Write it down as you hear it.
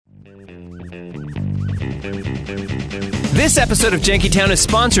This episode of Jankytown is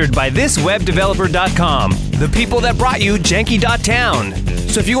sponsored by thiswebdeveloper.com, the people that brought you Janky.town.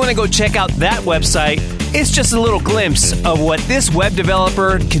 So if you want to go check out that website, it's just a little glimpse of what this web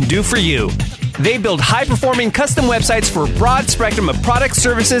developer can do for you. They build high-performing custom websites for a broad spectrum of products,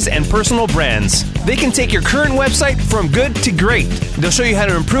 services, and personal brands. They can take your current website from good to great. They'll show you how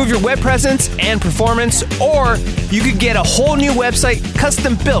to improve your web presence and performance, or you could get a whole new website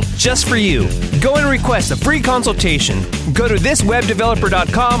custom built just for you. Go and request a free consultation. Go to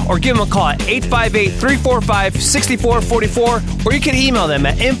thiswebdeveloper.com or give them a call at 858-345-6444, or you can email them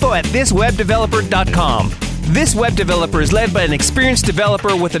at info@thiswebdeveloper.com. This web developer is led by an experienced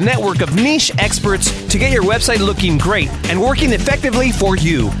developer with a network of niche experts to get your website looking great and working effectively for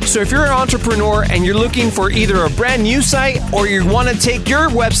you. So if you're an entrepreneur and you're looking for either a brand new site or you want to take your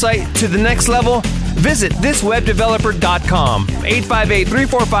website to the next level, visit thiswebdeveloper.com,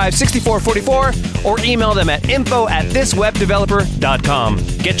 858-345-6444, or email them at info@thiswebdeveloper.com.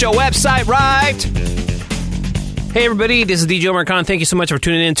 Get your website right! Hey everybody, this is DJ Omar Khan. Thank you so much for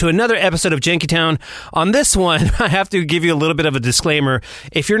tuning in to another episode of Jankytown. On this one, I have to give you a little bit of a disclaimer.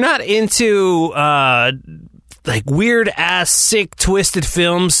 If you're not into like weird ass, sick, twisted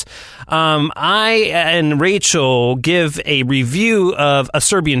films, I and Rachel give a review of a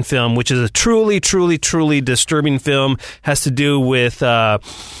Serbian film, which is a truly, truly, truly disturbing film. Has to do with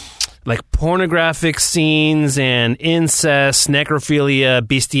like pornographic scenes and incest, necrophilia,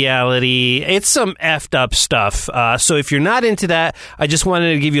 bestiality. It's some effed up stuff. So if you're not into that, I just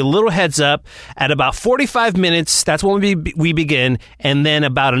wanted to give you a little heads up. At about 45 minutes, that's when we begin. And then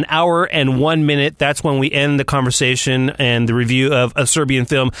about an hour and 1 minute, that's when we end the conversation and the review of a Serbian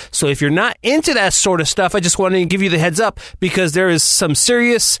film. So if you're not into that sort of stuff, I just wanted to give you the heads up because there is some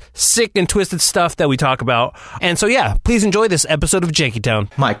serious, sick, and twisted stuff that we talk about. And so yeah, please enjoy this episode of Jankytown.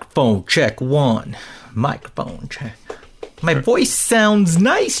 Microphone check one. Microphone check. My voice sounds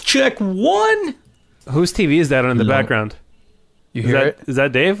nice. Check one. Whose TV is that on in the background? You hear it? Is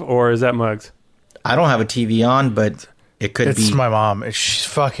that Dave or is that Muggs? I don't have a TV on, but it could be. It's my mom. She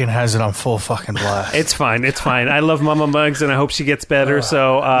fucking has it on full fucking blast. It's fine. It's fine. I love Mama Muggs, and I hope she gets better.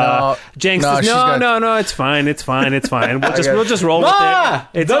 Jenks says, no, it's fine. It's fine. It's fine. We'll just roll with it.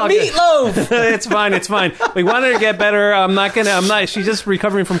 It's the meatloaf. It's fine. It's fine. We want her to get better. She's just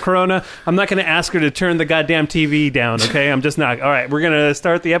recovering from Corona. I'm not gonna ask her to turn the goddamn TV down. Okay, I'm just not. All right, we're gonna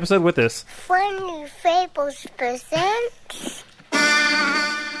start the episode with this. Funny Fables presents.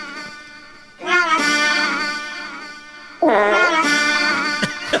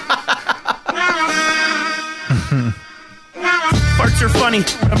 Farts are funny,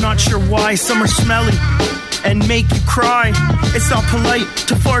 I'm not sure why. Some are smelly and make you cry. It's not polite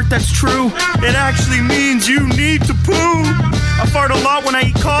to fart, that's true. It actually means you need to poo. I fart a lot when I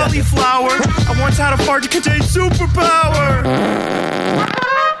eat cauliflower. I once had a fart to contain superpower.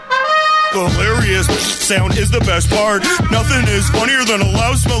 The hilarious sound is the best part. Nothing is funnier than a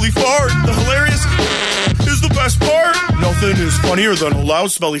loud, smelly fart. The hilarious is the best part. Nothing is funnier than a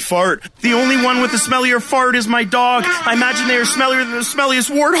loud, smelly fart. The only one with a smellier fart is my dog. I imagine they are smellier than the smelliest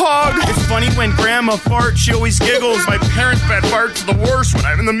warthog. It's funny when grandma farts, she always giggles. My parents' bad farts are the worst when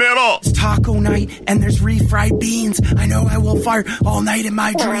I'm in the middle. It's taco night and there's refried beans. I know I will fart all night in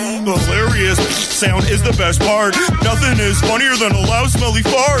my dreams. The hilarious sound is the best part. Nothing is funnier than a loud, smelly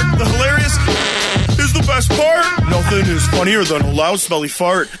fart. The hilarious is the best part. Nothing is funnier than a loud, smelly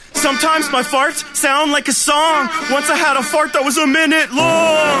fart. Sometimes my farts sound like a song. Once I had a fart that was a minute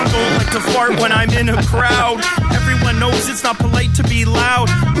long. Don't like to fart when I'm in a crowd. Everyone knows it's not polite to be loud.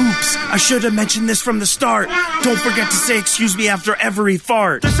 Oops, I should have mentioned this from the start. Don't forget to say excuse me after every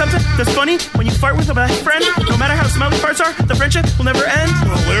fart. There's something that's funny when you fart with a best friend. No matter how smelly farts are, the friendship will never end.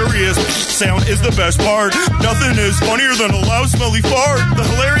 The hilarious sound is the best part. Nothing is funnier than a loud, smelly fart. The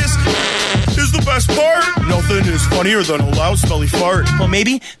hilarious is the best part. Nothing is funnier than a loud, smelly fart. Well,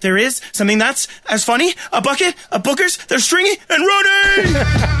 maybe there is something that's as funny. A bucket of boogers. They're stringy and running.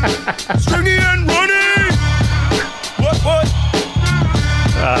 Stringy and running. What?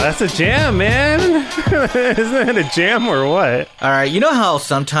 That's a jam, man. Isn't that a jam or what? All right, you know how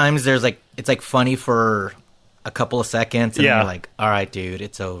sometimes there's it's funny for a couple of seconds, and then you're like, all right, dude,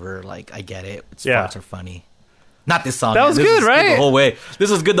 it's over. Like, I get it. Farts are funny. Not this song. That was good, right? Good the whole way. This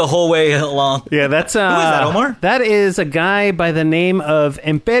was good the whole way along. Yeah, that's... Who is that, Omar? That is a guy by the name of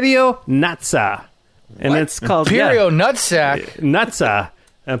Imperio Natsa. And it's called... Imperio Nutsack. Natsa.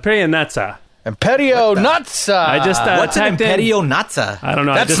 Imperio Natsa. Imperio Natsa. I just what's an typed Imperio Natsa? I don't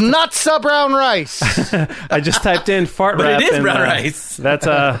know. That's Natsa brown rice. I just typed in fart but rap. It is brown rice.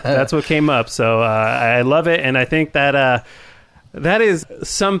 That's what came up. So I love it, and I think that That is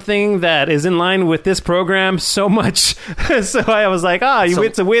something that is in line with this program so much. So I was like,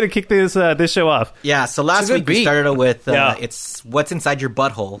 it's a way to kick this show off. Yeah, so last week we started with it's What's Inside Your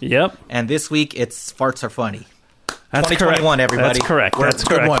Butthole. Yep. And this week it's Farts Are Funny. That's 2021, correct. everybody. That's correct. That's a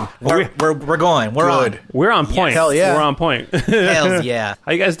good one. We're going. We're Good. on. We're on point. Hell yeah. We're on point. Hells yeah.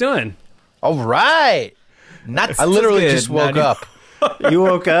 How you guys doing? All right. Not I literally good, just woke man. up. You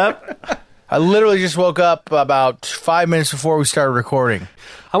woke up? I literally just woke up about 5 minutes before we started recording.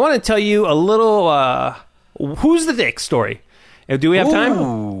 I want to tell you a little Who's the Dick story. Do we have time?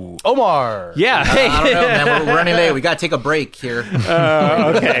 Ooh. Omar. Yeah. Hey. I don't know, man. We're running late. We got to take a break here.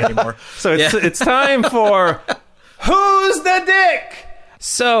 Okay. So it's time for Who's the Dick?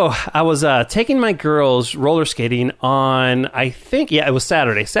 So I was taking my girls roller skating on, I think, it was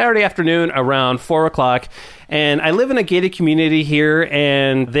Saturday afternoon around 4 o'clock. And I live in a gated community here,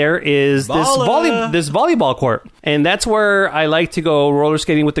 and there is this volleyball court. And that's where I like to go roller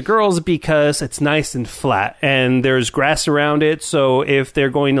skating with the girls because it's nice and flat. And there's grass around it, so if they're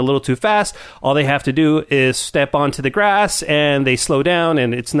going a little too fast, all they have to do is step onto the grass, and they slow down,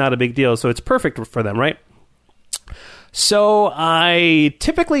 and it's not a big deal. So it's perfect for them, right? So I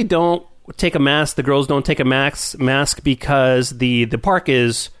typically don't take a mask. The girls don't take a mask because the park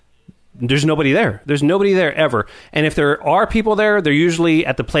is... There's nobody there. There's nobody there ever. And if there are people there, they're usually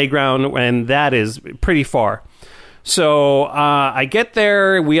at the playground, and that is pretty far. So I get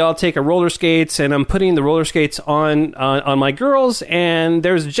there. We all take our roller skates, and I'm putting the roller skates on my girls. And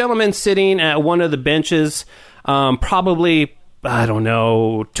there's a gentleman sitting at one of the benches, probably,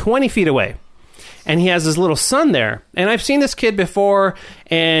 20 feet away. And he has his little son there. And I've seen this kid before,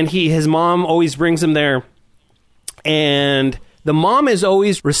 and his mom always brings him there. And the mom is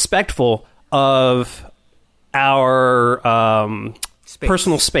always respectful of our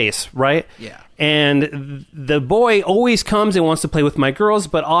personal space, right? Yeah. And the boy always comes and wants to play with my girls,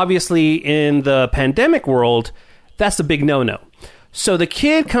 but obviously in the pandemic world, that's a big no-no. So the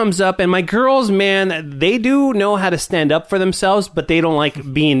kid comes up, and my girls, man, they do know how to stand up for themselves, but they don't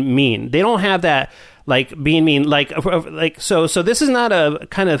like being mean. They don't have that, like, being mean. So this is not a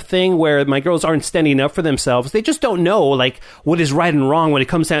kind of thing where my girls aren't standing up for themselves. They just don't know, like, what is right and wrong when it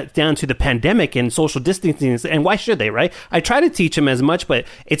comes down to the pandemic and social distancing. And why should they, right? I try to teach them as much, but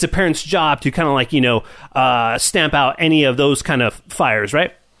it's a parent's job to kind of, like, stamp out any of those kind of fires,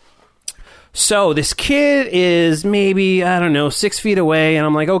 right? So this kid is maybe, 6 feet away, and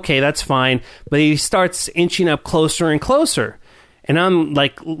I'm like, okay, that's fine. But he starts inching up closer and closer. And I'm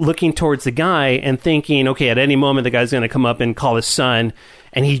like looking towards the guy and thinking, okay, at any moment the guy's going to come up and call his son,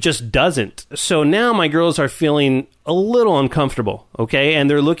 and he just doesn't. So now my girls are feeling a little uncomfortable, okay? And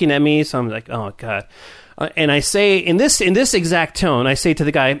they're looking at me, so I'm like, oh, God. And I say, in this exact tone, I say to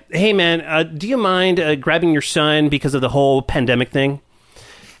the guy, hey, man, do you mind grabbing your son because of the whole pandemic thing?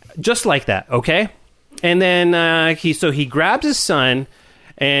 Just like that, okay? And then he grabs his son,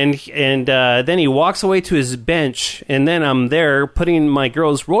 and then he walks away to his bench, and then I'm there putting my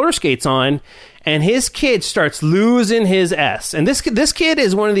girl's roller skates on, and his kid starts losing his S. And this kid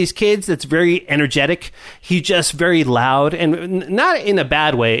is one of these kids that's very energetic. He's just very loud, and not in a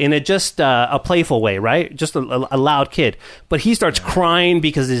bad way, in a playful way, right? Just a loud kid. But he starts crying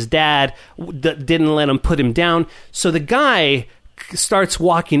because his dad didn't let him put him down. So the guy starts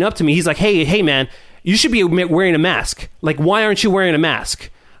walking up to me. He's like, hey man, you should be wearing a mask. Like, why aren't you wearing a mask?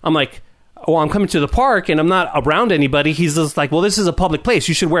 I'm like, well, I'm coming to the park and I'm not around anybody. He's just like, well, this is a public place,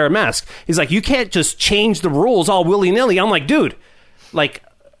 you should wear a mask. He's like, you can't just change the rules all willy-nilly. I'm like, dude, like,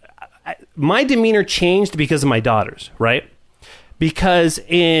 my demeanor changed because of my daughters, right? Because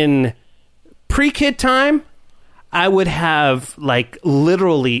in pre-kid time, I would have, like,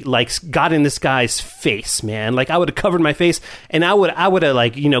 literally, like, got in this guy's face, man. Like, I would have covered my face, and I would have,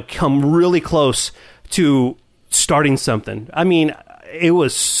 like, come really close to starting something. I mean, it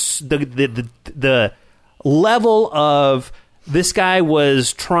was the level of this guy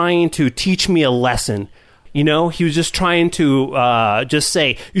was trying to teach me a lesson. He was just trying to just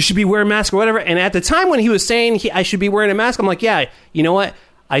say, you should be wearing a mask or whatever. And at the time when he was saying I should be wearing a mask, I'm like, yeah, you know what?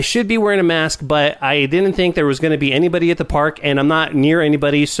 I should be wearing a mask, but I didn't think there was going to be anybody at the park, and I'm not near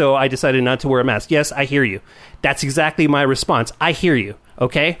anybody, so I decided not to wear a mask. Yes, I hear you. That's exactly my response. I hear you,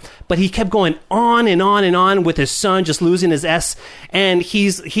 okay? But he kept going on and on and on with his son, just losing his S, and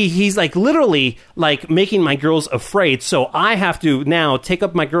he's like literally like making my girls afraid. So I have to now take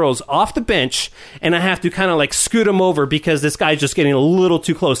up my girls off the bench, and I have to kind of like scoot them over because this guy's just getting a little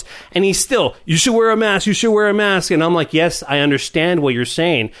too close. And he's still, you should wear a mask, you should wear a mask. And I'm like, yes, I understand what you're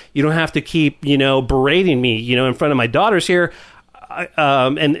saying. You don't have to keep, berating me, in front of my daughters here.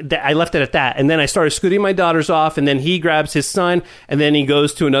 I left it at that. And then I started scooting my daughters off, and then he grabs his son, and then he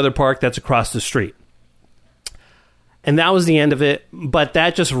goes to another park that's across the street. And that was the end of it. But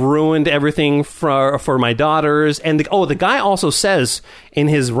that just ruined everything for my daughters. And the guy also says in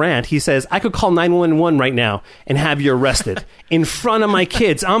his rant, he says, I could call 911 right now and have you arrested in front of my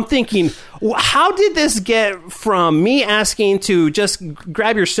kids. I'm thinking, how did this get from me asking to just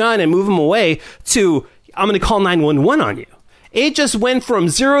grab your son and move him away to I'm going to call 911 on you? It just went from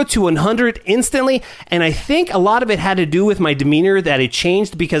 0 to 100 instantly, and I think a lot of it had to do with my demeanor, that it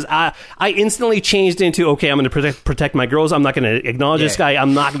changed, because I instantly changed into, okay, I'm going to protect my girls. I'm not going to acknowledge this guy.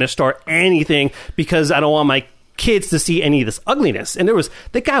 I'm not going to start anything because I don't want my kids to see any of this ugliness. And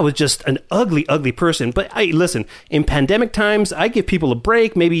the guy was just an ugly, ugly person. But listen, in pandemic times, I give people a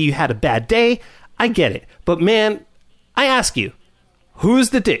break. Maybe you had a bad day. I get it. But man, I ask you, who's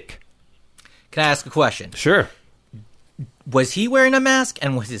the dick? Can I ask a question? Sure. Was he wearing a mask,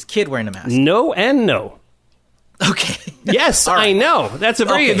 and was his kid wearing a mask? No and no. Okay. Yes, right. I know. That's a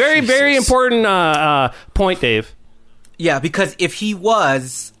very, very important point, Dave. Yeah, because if he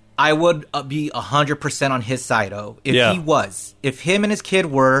was, I would be 100% on his side, If he was. If him and his kid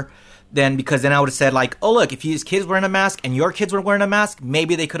were, then I would have said, like, oh, look, if his kids were wearing a mask and your kids were wearing a mask,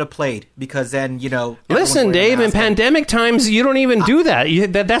 maybe they could have played, because then, Listen, Dave, in pandemic times, you don't even do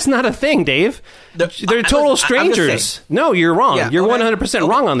that. That's not a thing, Dave. They're total strangers. No, you're wrong. Yeah, you're 100%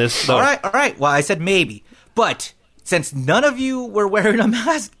 wrong on this, though. All right. Well, I said maybe. But since none of you were wearing a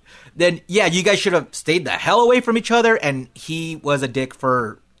mask, then, yeah, you guys should have stayed the hell away from each other, and he was a dick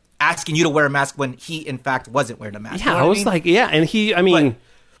for asking you to wear a mask when he, in fact, wasn't wearing a mask. Yeah, I was like, yeah, and he, I mean...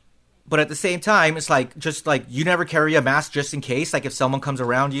 But at the same time, it's like, just like, you never carry a mask just in case, like if someone comes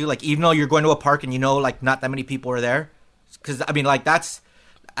around you, like even though you're going to a park and like not that many people are there, because I mean, like that's.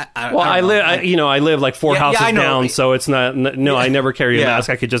 I live like four houses down, so it's not. No, I never carry a mask.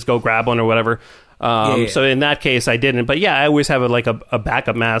 I could just go grab one or whatever. So in that case, I didn't. But yeah, I always have a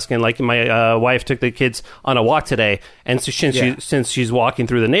backup mask. And like my wife took the kids on a walk today, and so since she's walking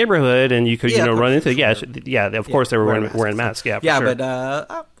through the neighborhood, and you could run into of course they were wearing masks. Yeah, for sure.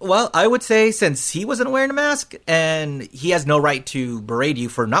 But well, I would say since he wasn't wearing a mask, and he has no right to berate you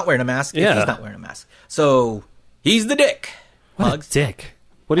for not wearing a mask if he's not wearing a mask. So he's the dick. What a dick.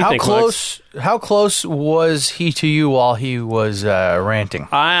 What do you think, Mugs? How close was he to you while he was ranting?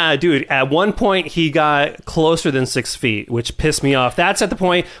 Dude, at one point he got closer than 6 feet, which pissed me off. That's at the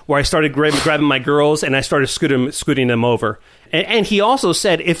point where I started grabbing my girls and I started scooting them over. And he also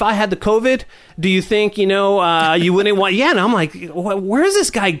said, if I had the COVID, do you think, you wouldn't want... Yeah, and I'm like, where is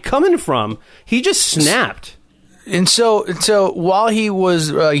this guy coming from? He just snapped. And so while he was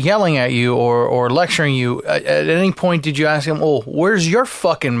yelling at you or lecturing you, at any point did you ask him, "Oh, where's your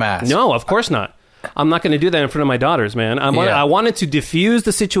fucking mask?" No, of course not. I'm not going to do that in front of my daughters, man. I wanted to diffuse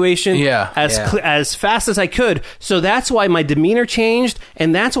the situation as fast as I could. So that's why my demeanor changed,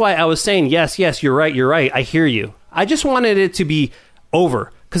 and that's why I was saying, yes, you're right. I hear you. I just wanted it to be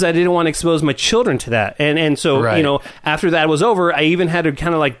over, because I didn't want to expose my children to that. And so, after that was over, I even had to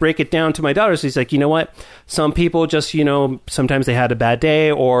kind of like break it down to my daughters. He's like, you know what? Some people just, sometimes they had a bad day,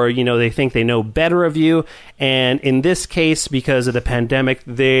 or, they think they know better of you. And in this case, because of the pandemic,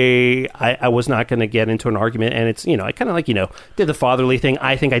 I was not going to get into an argument. And it's, I kind of like, did the fatherly thing.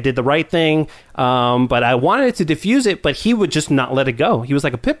 I think I did the right thing. But I wanted to diffuse it, but he would just not let it go. He was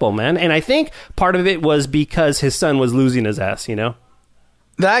like a pit bull, man. And I think part of it was because his son was losing his ass,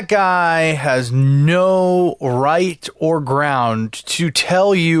 That guy has no right or ground to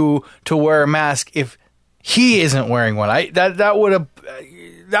tell you to wear a mask if he isn't wearing one. That would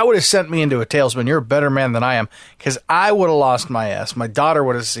have sent me into a tailspin. You're a better man than I am, because I would have lost my ass. My daughter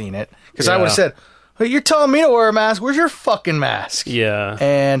would have seen it, because I would have said, "Hey, you're telling me to wear a mask? Where's your fucking mask?" Yeah.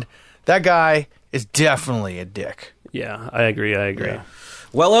 And that guy is definitely a dick. Yeah, I agree. Yeah.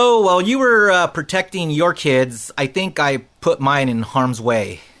 Well, you were protecting your kids. I think I put mine in harm's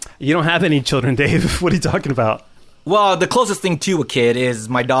way. You don't have any children, Dave. What are you talking about? Well, the closest thing to a kid is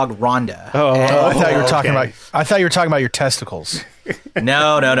my dog Rhonda. I thought you were talking about. I thought you were talking about your testicles.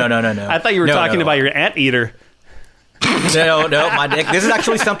 No. I thought you were talking about your anteater. No, my dick. This is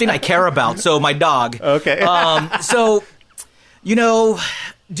actually something I care about. So my dog. Okay. So,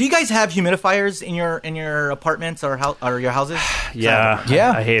 do you guys have humidifiers in your apartments or your houses? Yeah.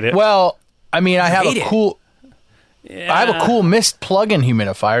 I hate it. Well, I mean, I have a cool mist plug-in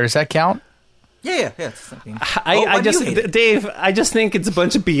humidifier. Does that count? Yeah. It's something. Dave, I just think it's a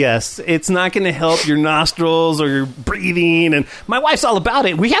bunch of BS. It's not going to help your nostrils or your breathing. And my wife's all about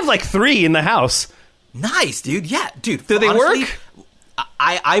it. We have like 3 in the house. Nice, dude. Yeah, dude. Do they work?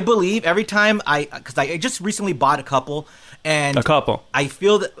 I believe every time because I just recently bought a couple, And a couple. I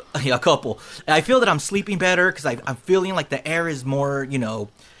feel that a couple. And I feel that I'm sleeping better because I'm feeling like the air is more,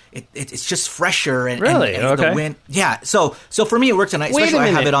 it's just fresher and really and okay. The wind. Yeah. So for me it works at night. Especially when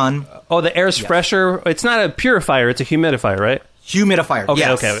I have it on. Oh, the air's fresher. It's not a purifier. It's a humidifier, right? Humidifier. Okay.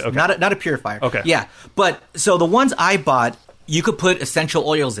 Yes. Okay. Not a purifier. Okay. Yeah. But so the ones I bought, you could put essential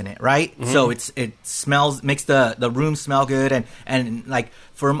oils in it, right? Mm-hmm. So it makes the room smell good, and like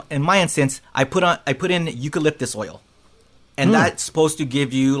in my instance, I put in eucalyptus oil, and that's supposed to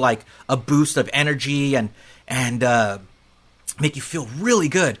give you like a boost of energy and make you feel really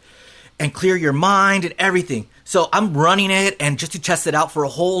good and clear your mind and everything. So I'm running it and just to test it out for a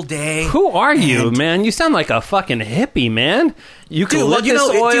whole day. Who are you, man? You sound like a fucking hippie, man. Eucalyptus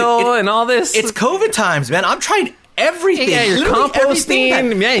oil and all this. It's COVID times, man. I'm trying everything. Yeah, you're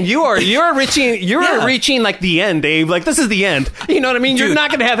composting, man. You're reaching like the end, Dave. Like this is the end. You know what I mean? Dude, you're not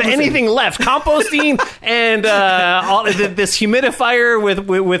going to have anything left. Composting and all this humidifier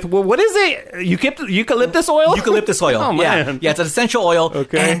with what is it? Eucalyptus oil. Eucalyptus oil. Oh man, yeah. It's an essential oil.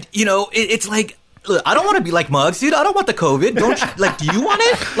 Okay, and it's like. Look, I don't want to be like Muggs, dude. I don't want the COVID. Don't you, like? Do you want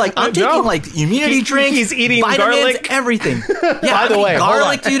it? Like, I'm taking like immunity drinks. He's eating vitamins, garlic, everything. Yeah, by the way,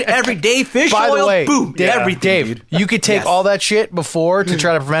 garlic, dude, every day. Fish by oil, the way, boom, everything. Dave, dude. you could take all that shit before to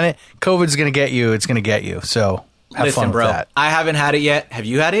try to prevent it. COVID's going to get you. It's going to get you. So have fun bro. with that. I haven't had it yet. Have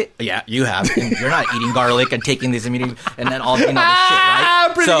you had it? Yeah, you have. And you're not eating garlic and taking this immunity and then all this shit,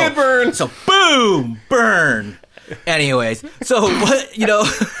 right? Pretty good burn. So boom, burn. Anyways, so what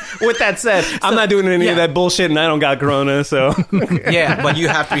with that said, I'm not doing any of that bullshit, and I don't got corona, so yeah. But you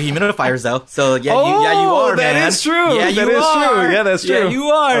have 3 humidifiers though, so you are, that man. Is true. Yeah, that is true. Yeah, that's true. Yeah, you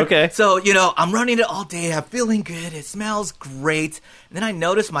are. Okay. So I'm running it all day. I'm feeling good. It smells great. And then I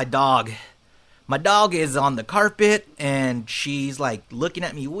notice my dog. My dog is on the carpet, and she's like looking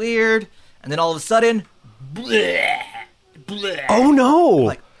at me weird. And then all of a sudden, bleh, bleh. Oh no!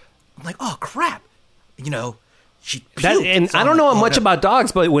 I'm like, oh crap, She puked. And I don't know much about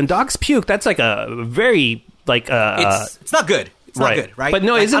dogs, but when dogs puke, that's like a very like it's not good. It's not good, right? But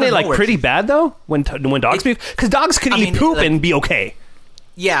no, isn't it like pretty bad though when dogs puke? Because dogs could eat poop and be okay.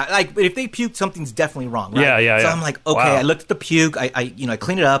 Yeah, but if they puke, something's definitely wrong, right? Yeah. So I'm like, okay, wow. I looked at the puke. I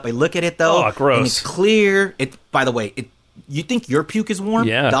clean it up. I look at it though. Oh, gross. And it's clear. By the way, you think your puke is warm?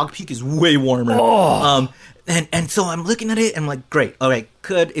 Yeah. Dog puke is way warmer. Oh. And so I'm looking at it and I'm like, great, all right,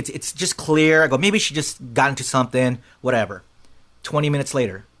 good. It's just clear. I go, maybe she just got into something, whatever. 20 minutes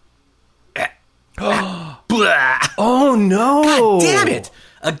later. Oh no! God damn it!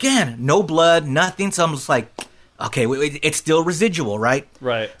 Again, no blood, nothing. So I'm just like, okay, it's still residual, right?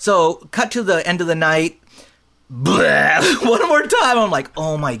 Right. So cut to the end of the night. One more time. I'm like,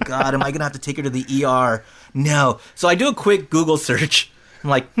 oh my God, am I gonna have to take her to the ER? No. So I do a quick Google search. I'm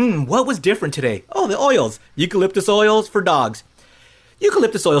like, what was different today? Oh, the oils. Eucalyptus oils for dogs.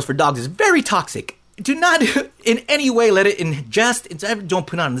 Eucalyptus oils for dogs is very toxic. Do not in any way let it ingest. Don't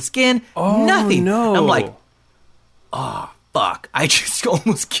put it on the skin. Oh, nothing. No. I'm like, oh, fuck. I just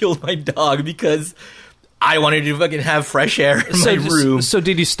almost killed my dog because I wanted to fucking have fresh air in my room. So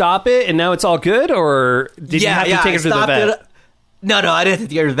did you stop it and now it's all good? Or did you have to take her to the vet? No, I didn't have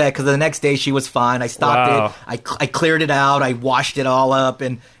to take her to the vet because the next day she was fine. I stopped it. I cleared it out. I washed it all up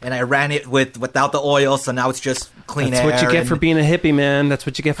and I ran it without the oil. So now it's just clean air. That's what you get for being a hippie, man. That's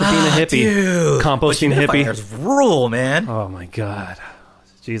what you get for being a hippie. Dude. Composting hippie. Rule, man. Oh my God.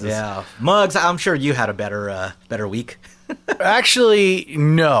 Jesus. Yeah. Muggs, I'm sure you had a better week. Actually,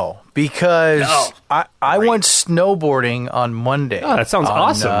 no, because I went snowboarding on Monday. Oh, that sounds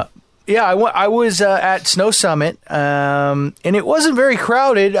awesome. Yeah, I was at Snow Summit, and it wasn't very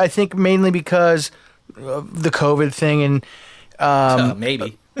crowded. I think mainly because of the COVID thing, and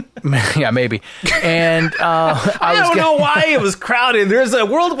maybe. Yeah, maybe. And I don't know why it was crowded. There's a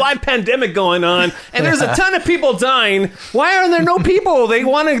worldwide pandemic going on, and there's a ton of people dying. Why are there no people?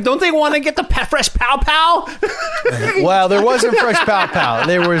 Don't they want to get the fresh pow pow? Well, there wasn't fresh pow pow.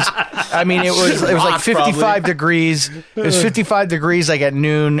 There was. I mean, it was like 55 degrees. It was 55 degrees like at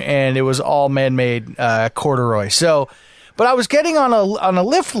noon, and it was all man-made corduroy. So. But I was getting on a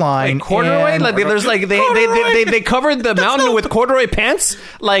lift line. Like corduroy? Like there's like they covered the mountain with corduroy pants?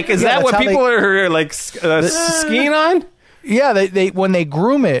 Like is that what people are like skiing on? Yeah, they when they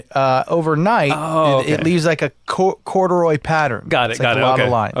groom it overnight, it leaves like a corduroy pattern. Got it. Like a lot of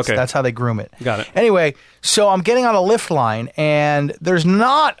lines. Okay. That's how they groom it. Got it. Anyway, so I'm getting on a lift line, and there's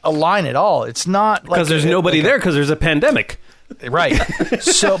not a line at all. It's not like because there's nobody there because there's a pandemic. Right.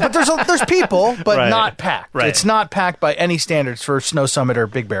 So, but there's people, but not packed. Right. It's not packed by any standards for Snow Summit or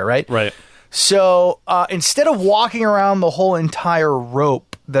Big Bear, right? Right. So instead of walking around the whole entire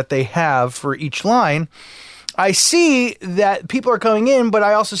rope that they have for each line, I see that people are coming in, but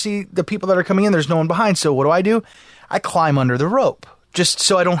I also see the people that are coming in. There's no one behind. So what do? I climb under the rope just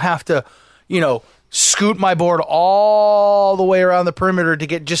so I don't have to, scoot my board all the way around the perimeter to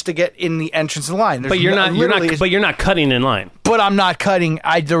get in the entrance of the line. But you're not cutting in line. But I'm not cutting.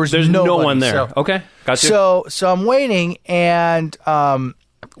 There's no one there. So, okay, gotcha. So I'm waiting, and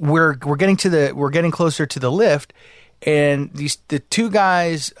we're getting closer to the lift, and the two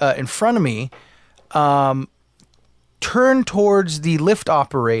guys in front of me turn towards the lift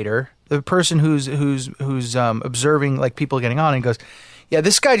operator, the person who's observing like people getting on, and goes, "Yeah,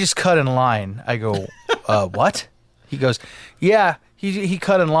 this guy just cut in line." I go, "What?" He goes, "Yeah, he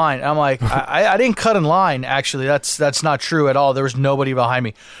cut in line." And I'm like, I didn't cut in line. Actually, that's not true at all. There was nobody behind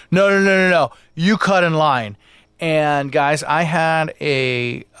me. No. You cut in line. And guys, I had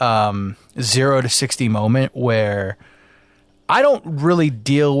a 0 to 60 moment where I don't really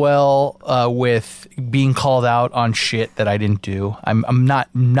deal well with being called out on shit that I didn't do. I'm not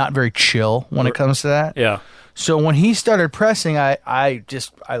very chill when it comes to that. Yeah. So when he started pressing, I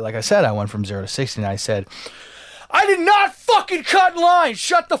like I said, I went from 0 to 60, and I said, "I did not fucking cut in line.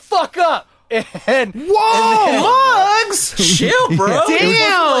 Shut the fuck up." And Mugs, chill, bro.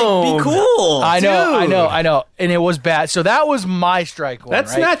 Damn, be cool. I know, and it was bad. So that was my strike one.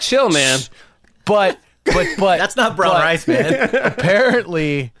 That's right? not chill, man. But that's not brown rice, man.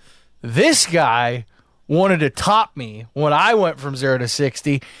 Apparently, this guy wanted to top me when I went from 0 to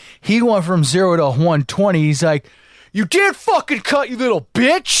 60. He went from 0 to 120. He's like, "You did fucking cut, you little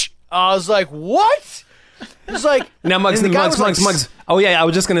bitch." I was like, "What?" It's like, now, Mugs. Oh yeah, I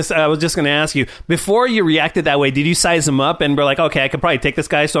was just gonna ask you, before you reacted that way, did you size him up and be like, "Okay, I could probably take this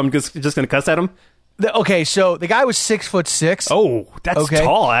guy, so I'm just gonna cuss at him"? Okay, so the guy was 6'6". Oh, that's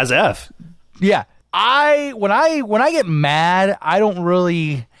tall as F. Yeah, when I get mad, I don't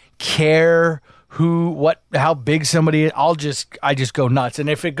really care how big somebody is. I just go nuts, and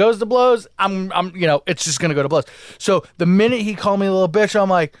if it goes to blows, I'm it's just gonna go to blows. So the minute he called me a little bitch, I'm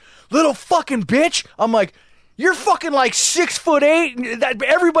like, "Little fucking bitch." I'm like, "You're fucking like 6'8".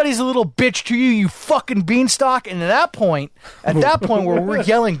 Everybody's a little bitch to you, you fucking beanstalk." And at that point where we're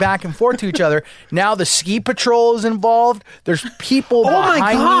yelling back and forth to each other, now the ski patrol is involved. There's people behind me. Oh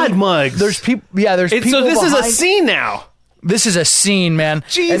my God, Mugs. There's people. Yeah, there's people. So this is a scene now. This is a scene, man.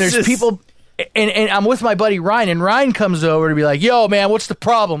 Jesus. And there's people. And I'm with my buddy Ryan, and Ryan comes over to be like, "Yo, man, what's the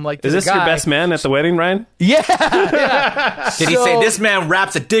problem?" Like, is this your best man at the wedding, Ryan? Yeah. Did he say, "This man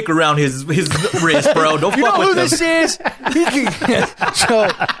wraps a dick around his wrist, bro"? Don't fuck with him. You know who this is?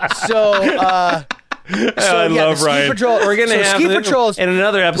 I love Ryan. Patrol, we're gonna have ski patrols in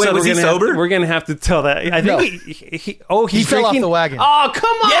another episode. Wait, was he sober? We're gonna have to tell that. I think he fell off the wagon. Oh,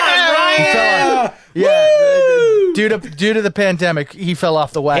 come on, Ryan! Due to the pandemic, he fell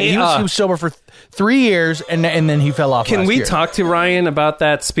off the wagon. He was sober for 3 years, and then he fell off. Can we talk to Ryan about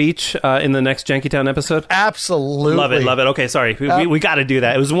that speech in the next Jankytown episode? Absolutely, love it. Okay, sorry, we got to do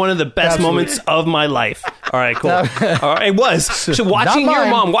that. It was one of the best moments of my life. All right, cool. All right, it was so watching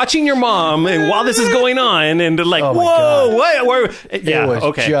your mom, and while this is going on, and like, whoa, what? Yeah, it was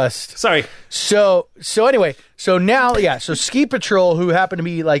okay. Just sorry. So anyway, so now, so Ski Patrol, who happened to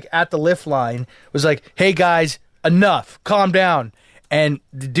be like at the lift line, was like, "Hey guys, enough, calm down." And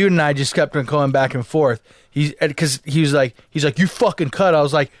the dude and I just kept on going back and forth. Because he was like, "You fucking cut." I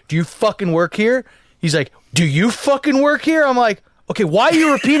was like, "Do you fucking work here?" He's like, "Do you fucking work here?" I'm like, "Okay, why are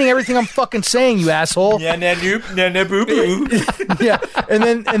you repeating everything I'm fucking saying, you asshole?" Yeah, boo boo. Yeah, and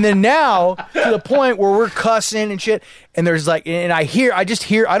then now to the point where we're cussing and shit, and there's like, and I just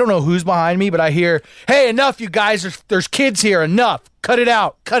hear, I don't know who's behind me, but I hear, "Hey, enough, you guys! There's kids here. Enough! Cut it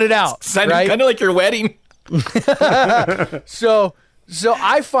out! Right? Kind of like your wedding. So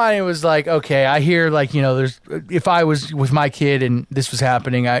I find it was like, okay, I hear like, if I was with my kid and this was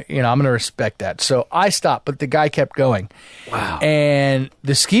happening, I'm going to respect that. So I stopped, but the guy kept going. Wow. And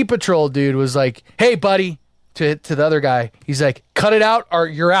the Ski Patrol dude was like, "Hey, buddy," to the other guy. He's like, "Cut it out or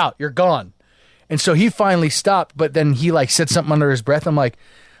you're out. You're gone." And so he finally stopped, but then he like said something under his breath. I'm like,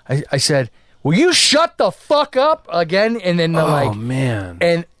 I said, "Will you shut the fuck up again?" And then man.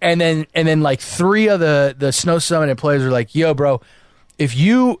 And then like 3 of the Snow Summit employees were like, "Yo, bro, if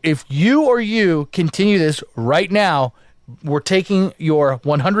you continue this right now, we're taking your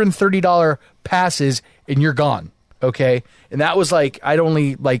 $130 passes and you're gone." Okay. And that was like, I'd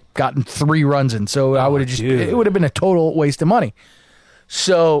only like gotten 3 runs in. So I would have it would have been a total waste of money.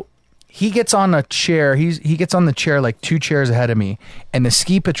 So he gets on a chair. He gets on the chair like 2 chairs ahead of me, and the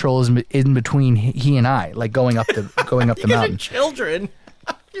Ski Patrol is in between he and I, like going up the mountain. Children.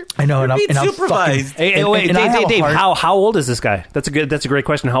 I know, and I'm supervised. Hey, wait, Dave. How old is this guy? That's a great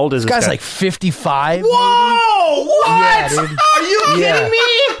question. How old is this guy? This guy's like 55. Whoa! What? Yeah, dude. Are you kidding me?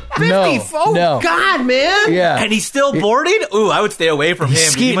 50? No. God, man. Yeah. And he's still boarding? Ooh, I would stay away from him.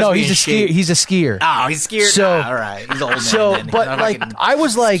 He's a skier. He's a skier. Oh, he's skier. So, all right. He's old man. So, then. but like, I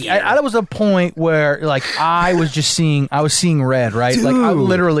was like, I was a point where like I was seeing red, right? Dude. Like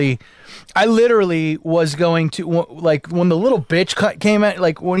I literally was going to, like, when the little bitch came at,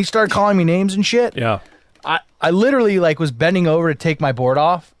 like, when he started calling me names and shit. Yeah. I literally, like, was bending over to take my board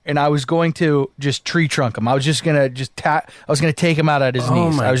off, and I was going to just tree trunk him. I was just going to I was going to take him out at his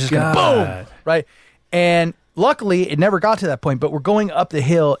knees. I was just going to boom, right? And luckily, it never got to that point, but we're going up the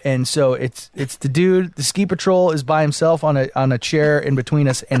hill, and so it's the dude, the ski patrol is by himself on a chair in between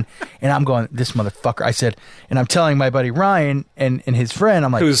us, and I'm going, this motherfucker. I said, and I'm telling my buddy Ryan and his friend,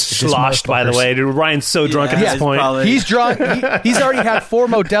 I'm like, who's sloshed, by the way. Dude, Ryan's so drunk at this point. He's drunk. He's already had 4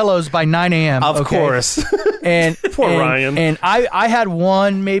 Modelo's by 9 a.m. Of course. And poor Ryan. And I had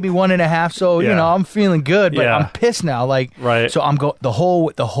one, maybe 1.5. So you know, I'm feeling good, but I'm pissed now. Like, right. So I'm going the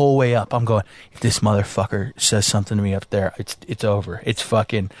whole way up. I'm going, if this motherfucker says something to me up there, it's over. It's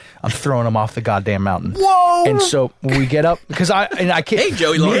fucking. I'm throwing him off the goddamn mountain. Whoa! And so when we get up, because I can't. Hey,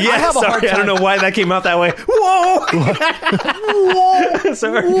 Joey. I have a hard time. I don't know why that came out that way. Whoa! Whoa!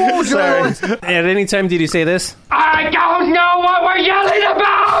 Sorry. Whoa, sorry. At any time did you say this? I don't know what we're yelling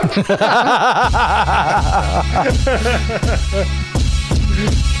about!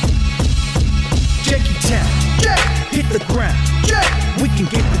 Janky Town, hit the ground. We can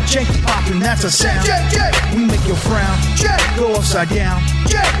get the janky poppin', that's a sound. We make your frown, go upside down.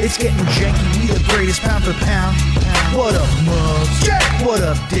 It's getting janky, we the greatest pound for pound. What up, Muggs? What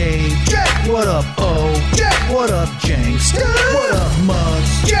up, Dave? What up, O? What up, Janks? What up,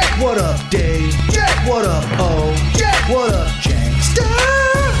 Muggs? What up, Dave? What up, O? What up, Janks?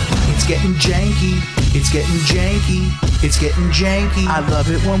 It's getting janky. It's getting janky. It's getting janky. I love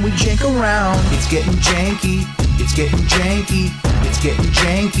it when we jank around. It's getting janky. It's getting janky. It's getting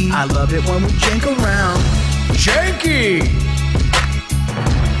janky. I love it when we jank around. Janky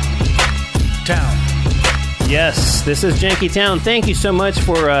Town. Yes, this is Janky Town. Thank you so much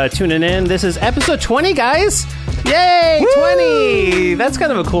for tuning in. This is episode 20, guys. Yay, Woo! 20. That's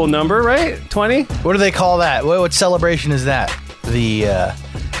kind of a cool number, right? 20? What do they call that? What celebration is that? The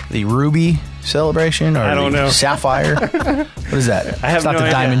Ruby celebration, or I don't know. Sapphire? What is that? I have it's not no the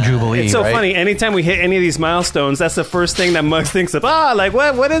idea. Diamond Jubilee. It's so right? funny. Anytime we hit any of these milestones, that's the first thing that Muggs thinks of. Like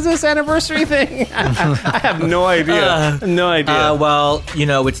what is this anniversary thing? I have no idea. No idea. Well, you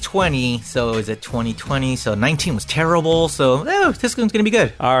know, it's 20, so is it 2020? So 19 was terrible, so this one's going to be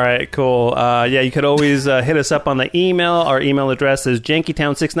good. All right, cool. Yeah, you could always hit us up on the email. Our email address is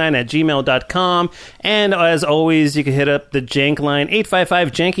jankytown69@gmail.com. And as always, you can hit up the Jank line,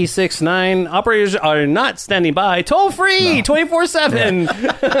 855-JANKY69. Operators are not standing by. Toll free,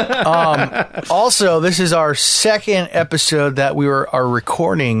 24/7. Also, this is our second episode that we are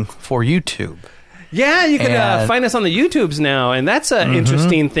recording for YouTube. Yeah, you can find us on the YouTubes now, and that's an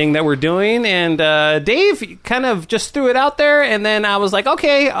interesting thing that we're doing. And Dave kind of just threw it out there, and then I was like,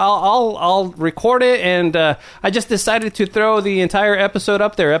 okay, I'll record it, and I just decided to throw the entire episode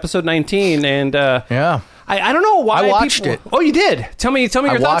up there, episode 19, and yeah. I don't know why I watched it. Oh, you did? Tell me your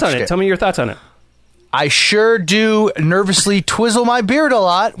thoughts on it. Tell me your thoughts on it. I sure do nervously twizzle my beard a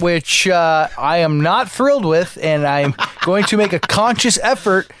lot, which I am not thrilled with, and I'm going to make a conscious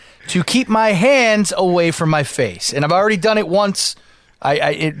effort to keep my hands away from my face. And I've already done it once.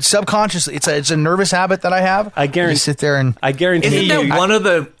 It subconsciously, it's a nervous habit that I have. I guarantee. You sit there and I guarantee. Isn't that one of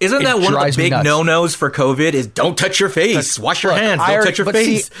the big nuts. no-nos for COVID? Is don't touch your face, wash your hands, don't touch your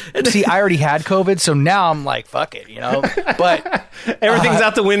face. See, I already had COVID, so now I'm like, fuck it, you know. But everything's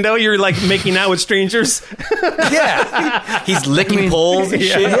out the window. You're like making out with strangers. Yeah, he's licking poles and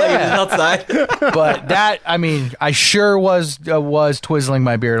shit outside. But that, I mean, I sure was twizzling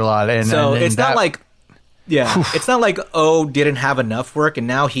my beard a lot, and so and it's that, not like. Yeah, it's not like didn't have enough work, and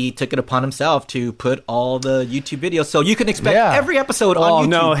now he took it upon himself to put all the YouTube videos. So you can expect every episode on YouTube.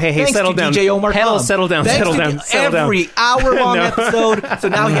 No, hey, settle down. DJ Omar settle down. Every hour-long episode. So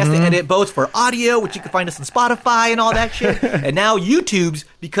now he has to edit both for audio, which you can find us on Spotify and all that shit. And now YouTube's,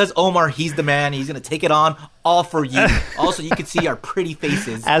 because Omar, he's the man. He's going to take it on all for you. Also, you can see our pretty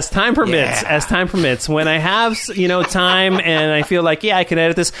faces. As time permits. When I have, time and I feel like, I can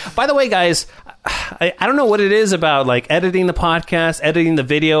edit this. By the way, guys, I don't know what it is about like editing the podcast, editing the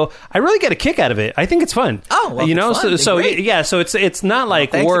video. I really get a kick out of it. I think it's fun. Oh, well, fun. So it's not like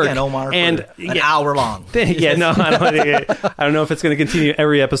thanks work. Again, Omar, and for an hour long. Yeah, no, I don't know if it's going to continue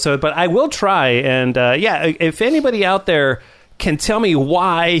every episode, but I will try. And if anybody out there can tell me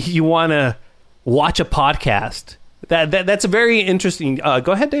why you want to watch a podcast. That's a very interesting.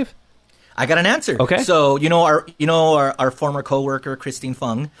 Go ahead, Dave. I got an answer. Okay. So our former coworker Christine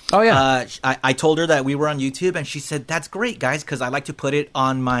Fung. Oh yeah. I told her that we were on YouTube, and she said that's great, guys, because I like to put it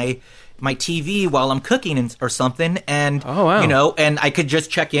on my TV while I'm cooking or something, and oh, wow. And I could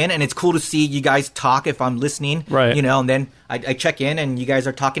just check in, and it's cool to see you guys talk if I'm listening, right? And then I check in, and you guys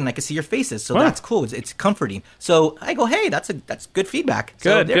are talking, and I can see your faces, so that's cool. It's comforting. So I go, hey, that's good feedback. Good,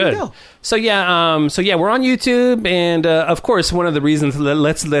 so there good. You go. So yeah, we're on YouTube, and of course, one of the reasons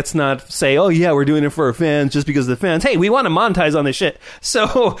let's not say, oh yeah, we're doing it for our fans just because of the fans. Hey, we want to monetize on this shit.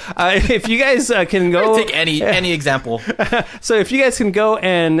 So if you guys can go, take any example. So if you guys can go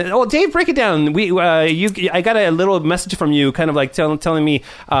and Dave, break it down. I got a little message from you, kind of like telling me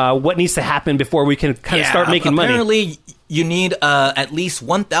what needs to happen before we can kind of start making money. Apparently, you need at least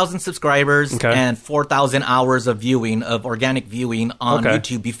 1,000 subscribers and 4,000 hours of organic viewing on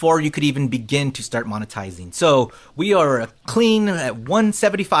YouTube before you could even begin to start monetizing. So we are clean at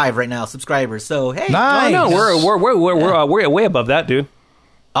 175 right now subscribers. So hey, nice. No, we're way above that, dude.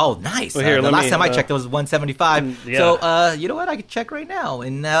 Oh, nice. Well, here, the last time I checked, it was 175. Yeah. So, you know what? I can check right now.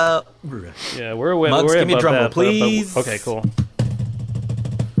 And yeah, we're way Mugs, above give me a drum roll, that, please. Okay, cool.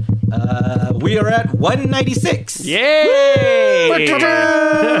 We are at 196. Yay!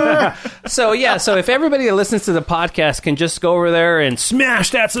 So if everybody that listens to the podcast can just go over there and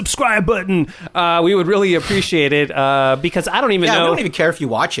smash that subscribe button, we would really appreciate it, because I don't even know. I don't even care if you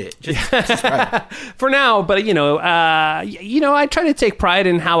watch it. Just subscribe. For now, but I try to take pride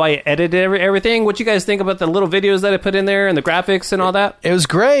in how I edit everything. What you guys think about the little videos that I put in there and the graphics and all that? It was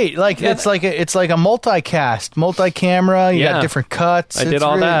great. It's like a multicast, multi-camera. You got different cuts. I did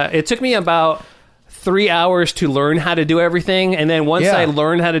all that. It took me about 3 hours to learn how to do everything, and then once I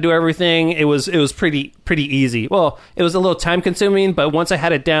learned how to do everything, it was pretty easy. Well, it was a little time consuming, but once I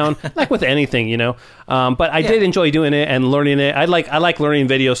had it down, like with anything, but I did enjoy doing it and learning it. I like learning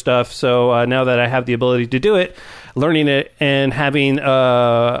video stuff, so now that I have the ability to do it, learning it and having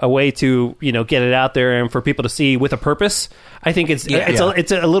a way to get it out there and for people to see with a purpose, I think it's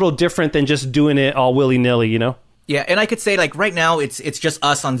a little different than just doing it all willy-nilly, Yeah, and I could say, like, right now it's just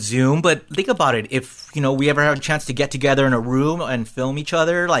us on Zoom, but think about it. If, we ever have a chance to get together in a room and film each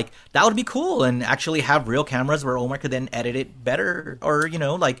other, like, that would be cool, and actually have real cameras where Omar could then edit it better, or,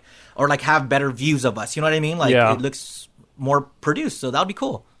 or have better views of us. You know what I mean? Like, it looks more produced, so that would be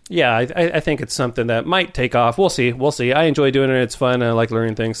cool. Yeah, I think it's something that might take off. We'll see. I enjoy doing it. It's fun. I like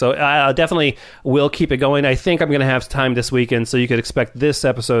learning things. So I definitely will keep it going. I think I'm going to have time this weekend, so you could expect this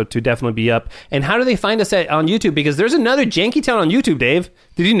episode to definitely be up. And how do they find us on YouTube? Because there's another Jankytown on YouTube, Dave.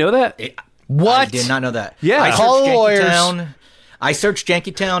 Did you know that? What? I did not know that. Yeah. I searched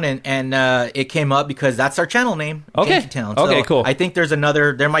Jankytown and it came up because that's our channel name, Jankytown. So okay, cool. I think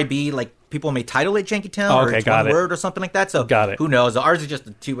there might be, like, people may title it Jankytown, or it's one word or something like that. So who knows? Ours is just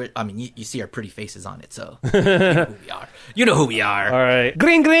the two. I mean, you see our pretty faces on it, so you know who we are. You know who we are. All right.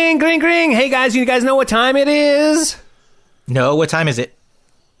 Gring, gring, gring, gring. Hey, guys, you guys know what time it is? No, what time is it?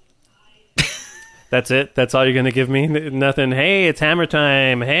 That's it? That's all you're going to give me? Nothing. Hey, it's hammer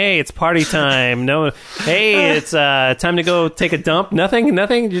time. Hey, it's party time. No. Hey, it's time to go take a dump. Nothing?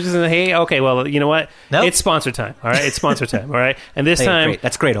 You're just hey, okay, well, you know what? Nope. It's sponsor time. All right? It's sponsor time. All right? And this time, great.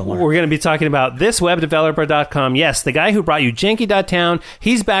 That's great, Omar. We're going to be talking about thiswebdeveloper.com. Yes, the guy who brought you Janky.town.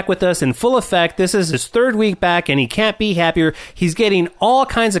 He's back with us in full effect. This is his third week back, and he can't be happier. He's getting all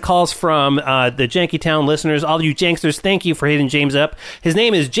kinds of calls from the Jankytown listeners. All you Janksters, thank you for hitting James up. His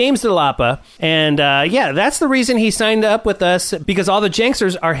name is James DeLapa, and that's the reason he signed up with us, because all the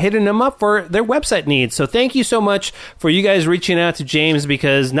Janksters are hitting him up for their website needs. So thank you so much for you guys reaching out to James,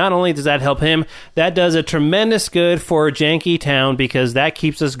 because not only does that help him, that does a tremendous good for Jankytown, because that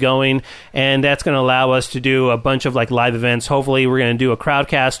keeps us going, and that's going to allow us to do a bunch of like live events. Hopefully we're going to do a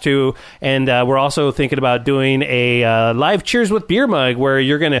crowdcast too, and we're also thinking about doing a live Cheers with Beer mug, where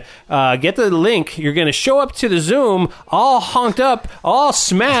you're going to get the link, you're going to show up to the Zoom all honked up, all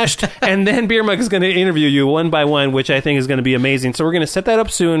smashed, and then Beer mug is going to interview you one by one, which I think is going to be amazing. So we're going to set that up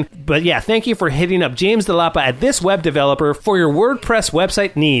soon. But yeah, thank you for hitting up James DeLapa at This Web Developer for your WordPress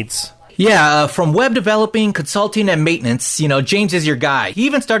website needs. Yeah, from web developing, consulting, and maintenance, James is your guy. He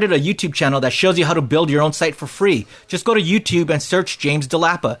even started a YouTube channel that shows you how to build your own site for free. Just go to YouTube and search James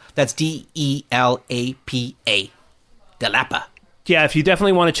DeLapa. That's DELAPA. DeLapa. yeah, if you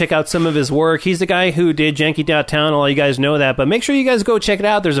definitely want to check out some of his work, he's the guy who did Janky.town. All you guys know that, but make sure you guys go check it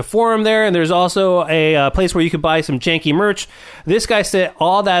out. There's a forum there, and there's also a place where you can buy some Janky merch. This guy set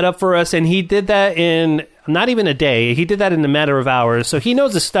all that up for us, and he did that in not even a day. He did that in a matter of hours, so he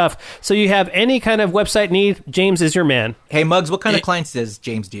knows his stuff. So you have any kind of website need, James is your man. Hey, Muggs, what kind of clients does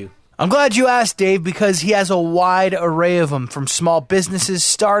James do? I'm glad you asked, Dave, because he has a wide array of them, from small businesses,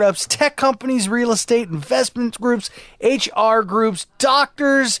 startups, tech companies, real estate, investment groups, HR groups,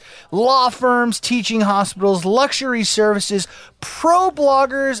 doctors, law firms, teaching hospitals, luxury services, pro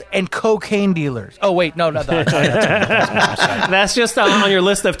bloggers, and cocaine dealers. Oh, wait, no, not that. That's just on your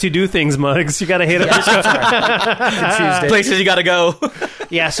list of to-do things, Muggs. You got to hit up places you got to go.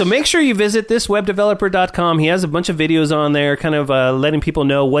 Yeah, so make sure you visit thiswebdeveloper.com. He has a bunch of videos on there, kind of letting people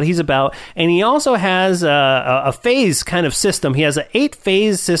know what he's about. And he also has a phase kind of system. He has an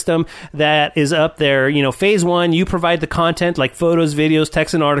 8-phase system that is up there. You know, phase 1, you provide the content like photos, videos,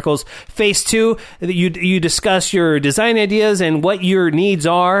 text, and articles. Phase 2, you discuss your design ideas and what your needs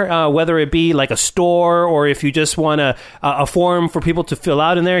are, whether it be like a store or if you just want a form for people to fill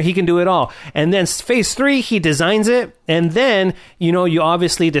out in there, he can do it all. And then phase 3, he designs it. And then, you know, you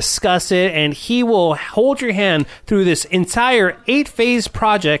obviously discuss it, and he will hold your hand through this entire 8-phase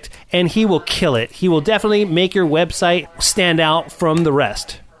project, and he will kill it. He will definitely make your website stand out from the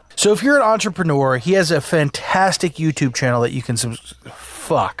rest. So if you're an entrepreneur, he has a fantastic YouTube channel that you can...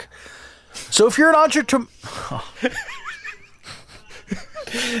 Fuck. So if you're an entrepreneur...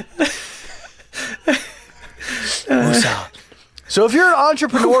 So if you're an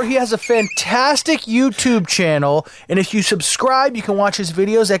entrepreneur, he has a fantastic YouTube channel, and if you subscribe, you can watch his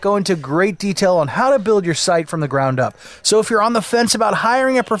videos that go into great detail on how to build your site from the ground up. So if you're on the fence about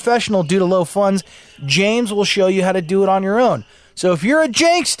hiring a professional due to low funds, James will show you how to do it on your own. So if you're a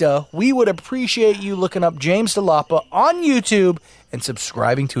Janksta, we would appreciate you looking up James DeLapa on YouTube and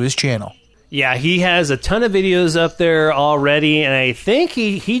subscribing to his channel. Yeah, he has a ton of videos up there already, and I think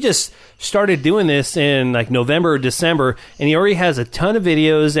he just started doing this in like November or December, and he already has a ton of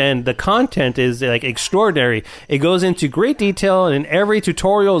videos, and the content is like extraordinary. It goes into great detail, and every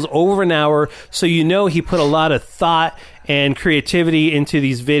tutorial is over an hour, so you know he put a lot of thought and creativity into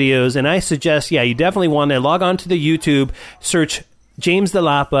these videos. And I suggest, yeah, you definitely want to log on to the YouTube, search James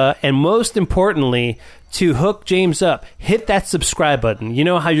DeLapa, and most importantly, to hook James up, hit that subscribe button. You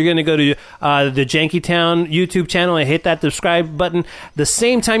know how you're going to go to the Jankytown YouTube channel and hit that subscribe button? The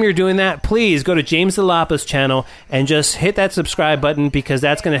same time you're doing that, please go to James DeLapa's channel and just hit that subscribe button, because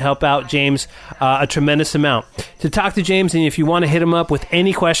that's going to help out James a tremendous amount. To talk to James, and if you want to hit him up with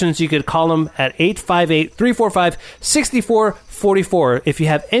any questions, you could call him at 858-345-6444. If you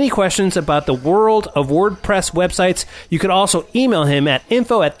have any questions about the world of WordPress websites, you could also email him at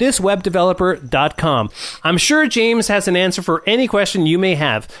info@thiswebdeveloper.com. I'm sure James has an answer for any question you may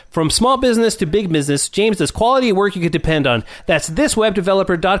have. From small business to big business, James does quality work you can depend on. That's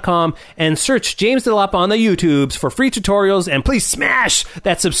thiswebdeveloper.com, and search James DeLapa on the YouTubes for free tutorials, and please smash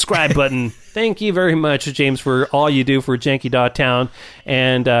that subscribe button. Thank you very much, James, for all you do for Janky.town.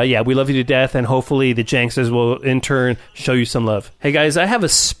 And yeah, we love you to death, and hopefully the Janksters will in turn show you some love. Hey guys, I have a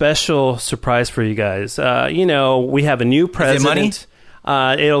special surprise for you guys. You know, we have a new president. Is it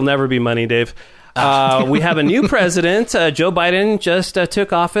money? It'll never be money, Dave. We have a new president. Joe Biden just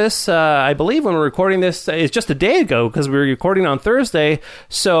took office. I believe when we're recording this, it's just a day ago, because we were recording on Thursday.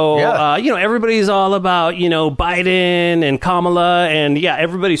 So, you know, everybody's all about, you know, Biden and Kamala, and yeah,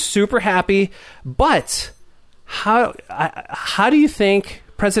 everybody's super happy. But how do you think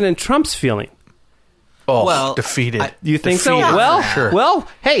President Trump's feeling? Oh, well, defeated. You think defeated, so? Well, sure. Well,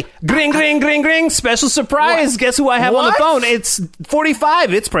 hey, gring, gring, gring, gring, special surprise. What? Guess who I have on the phone? It's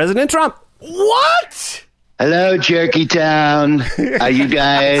 45. It's President Trump. What? Hello, Jerkytown. How you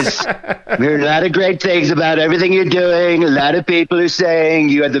guys? We heard a lot of great things about everything you're doing. A lot of people are saying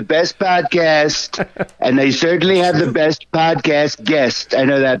you are the best podcast, and they certainly have the best podcast guest. I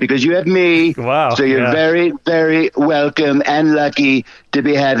know that because you have me. Wow. So you're very, very welcome and lucky to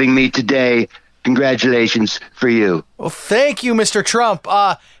be having me today. Congratulations for you. Well, thank you, Mr. Trump.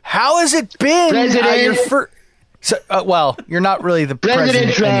 How has it been? President. So, well, you're not really the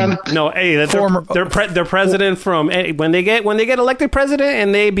president Trump. No, hey, they're president from when they get elected president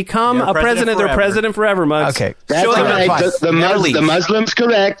and they become a president. They're president forever, Muggs. Okay, that's right. The Muslim's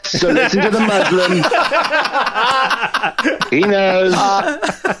correct. So listen to the Muslim. He knows.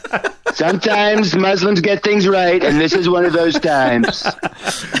 Sometimes Muslims get things right, and this is one of those times.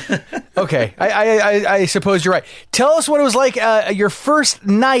 Okay, I suppose you're right. Tell us what it was like your first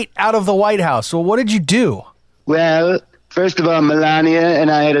night out of the White House. Well, what did you do? Well, first of all, Melania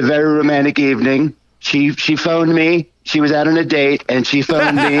and I had a very romantic evening. She phoned me she was out on a date and she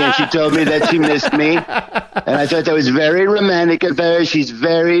phoned me and she told me that she missed me. And I thought that was very romantic of her. She's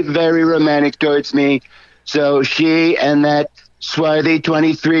very, very romantic towards me. So she and that swarthy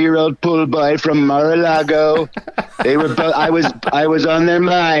 23-year-old pool boy from Mar-a-Lago, they were both, I was on their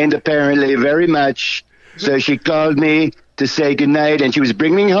mind apparently very much. So she called me to say goodnight, and she was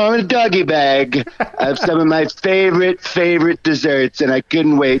bringing home a doggy bag of some of my favorite desserts, and I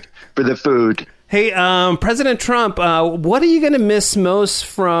couldn't wait for the food. Hey, President Trump, what are you going to miss most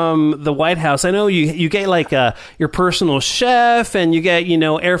from the White House? I know you get like your personal chef, and you get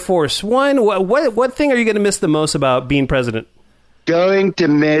Air Force One. What thing are you going to miss the most about being president? Going to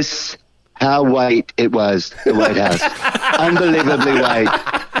miss how white it was, the White House. Unbelievably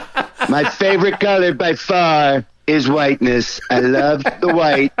white. My favorite color by far is whiteness. I love the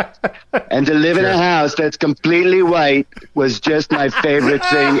white. And to live in a house that's completely white was just my favorite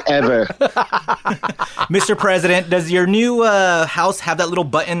thing ever. Mr. President, does your new house have that little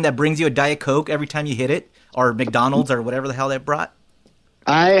button that brings you a Diet Coke every time you hit it? Or McDonald's or whatever the hell that brought?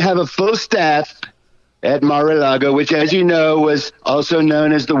 I have a full staff at Mar-a-Lago, which, as you know, was also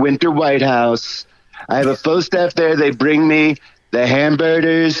known as the Winter White House. I have a full staff there. They bring me the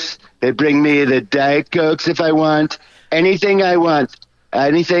hamburgers. They bring me the Diet Cokes if I want. Anything I want.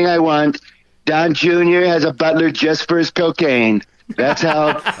 Anything I want. Don Jr. has a butler just for his cocaine. That's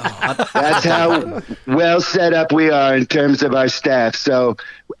how well set up we are in terms of our staff. So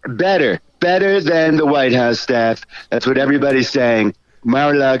better than the White House staff. That's what everybody's saying.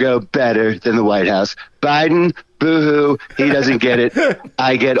 Mar-a-Lago better than the White House. Biden, boo-hoo, he doesn't get it.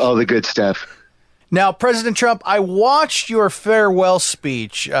 I get all the good stuff. Now, President Trump, I watched your farewell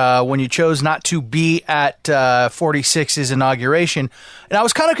speech when you chose not to be at 46's inauguration, and I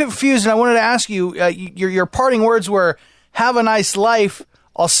was kind of confused, and I wanted to ask you, your parting words were, have a nice life,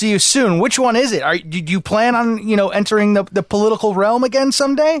 I'll see you soon. Which one is it? Do you plan on, entering the political realm again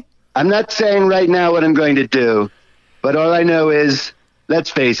someday? I'm not saying right now what I'm going to do, but all I know is, let's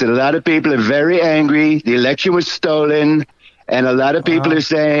face it, a lot of people are very angry. The election was stolen. And a lot of people are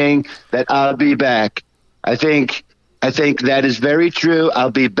saying that I'll be back. I think that is very true.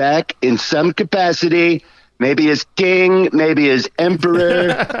 I'll be back in some capacity, maybe as king, maybe as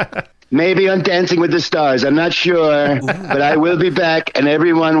emperor, maybe on Dancing with the Stars. I'm not sure, but I will be back, and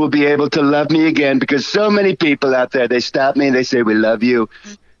everyone will be able to love me again, because so many people out there, they stop me and they say, we love you.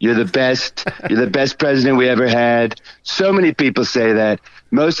 You're the best. You're the best president we ever had. So many people say that.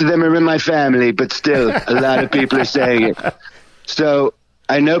 Most of them are in my family, but still, a lot of people are saying it. So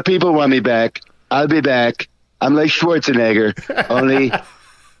I know people want me back. I'll be back. I'm like Schwarzenegger, only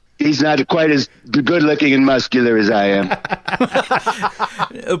he's not quite as good-looking and muscular as I am.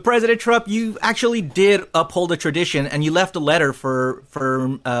 President Trump, you actually did uphold a tradition, and you left a letter for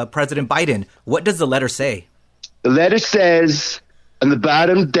President Biden. What does the letter say? The letter says, on the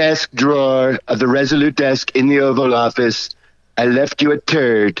bottom desk drawer of the Resolute desk in the Oval Office, I left you a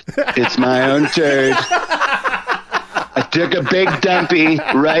turd. It's my own turd. I took a big dumpy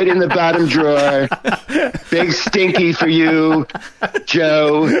right in the bottom drawer. Big stinky for you,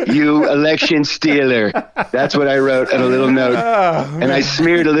 Joe, you election stealer. That's what I wrote on a little note. And I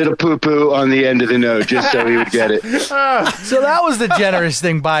smeared a little poo-poo on the end of the note just so he would get it. So that was the generous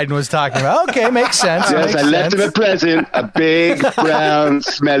thing Biden was talking about. Okay, makes sense. Yes, I left him a present, a big, brown,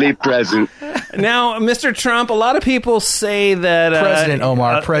 smelly present. Now, Mr. Trump, a lot of people say that... President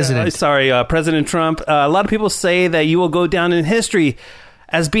Omar, President. President Trump. A lot of people say that you will go down in history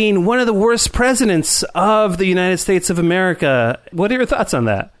as being one of the worst presidents of the United States of America. What are your thoughts on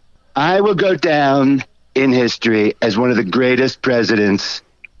that? I will go down in history as one of the greatest presidents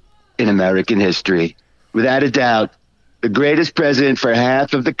in American history. Without a doubt, the greatest president for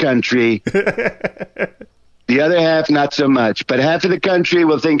half of the country. The other half, not so much. But half of the country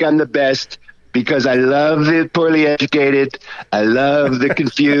will think I'm the best because I love the poorly educated. I love the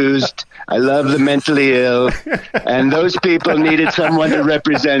confused. I love the mentally ill, and those people needed someone to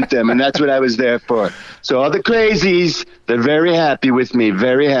represent them, and that's what I was there for. So all the crazies, they're very happy with me,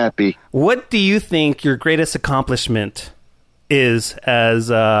 very happy. What do you think your greatest accomplishment is as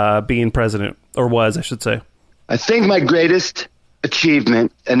being president, or was, I should say? I think my greatest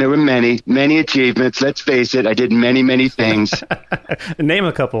achievement, and there were many, many achievements, let's face it, I did many, many things. Name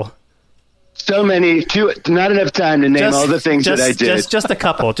a couple. So many, not enough time to name all the things that I did. Just a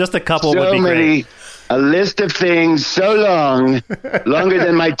couple. Just a couple would be great. A list of things so long, longer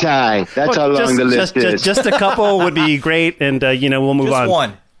than my tie. That's how long the list is. Just a couple would be great, and we'll move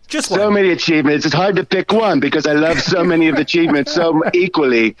on. Just so one. many achievements. It's hard to pick one because I love so many of the achievements so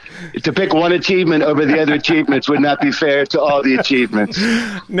equally. To pick one achievement over the other achievements would not be fair to all the achievements.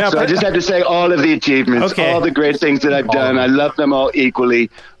 So I just had to say all of the achievements, all the great things that I've done. I love them all equally.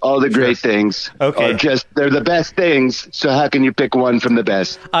 All the great things are they're the best things. So how can you pick one from the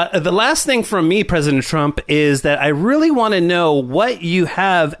best? The last thing from me, President Trump, is that I really want to know what you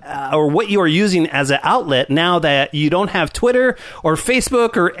have or what you are using as an outlet now that you don't have Twitter or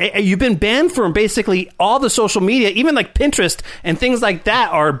Facebook, or you've been banned from basically all the social media, even like Pinterest and things like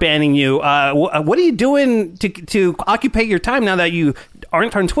that are banning you. What are you doing to occupy your time now that you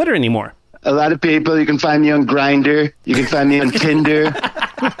aren't on Twitter anymore? A lot of people. You can find me on Grindr. You can find me on Tinder.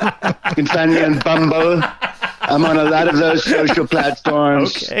 You can find me on Bumble. I'm on a lot of those social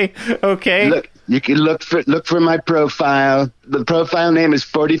platforms. Okay. You can look for my profile. The profile name is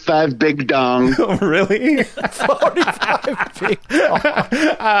 45 Big Dong. Oh, really? 45 Big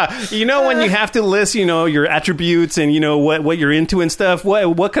Dong. You know, when you have to list, your attributes and what you're into and stuff. What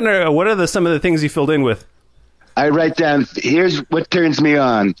are some of the things you filled in with? I write down. Here's what turns me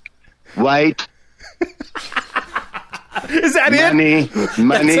on. White. Is that money, it?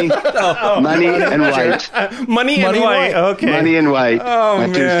 Money and white. Money and white. Okay. Money and white. Oh, my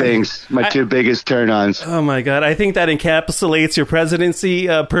man. two things. My two biggest turn-ons. Oh, my God. I think that encapsulates your presidency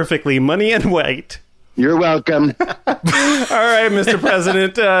perfectly. Money and white. You're welcome. All right, Mr.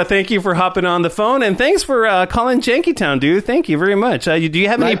 President. Thank you for hopping on the phone, and thanks for calling Jankytown, dude. Thank you very much. Do you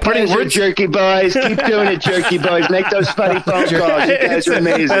have any parting words? Jerky boys. Keep doing it, Jerky boys. Make those funny phone calls. You guys are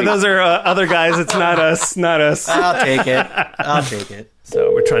amazing. Those are other guys. It's not us. Not us. I'll take it.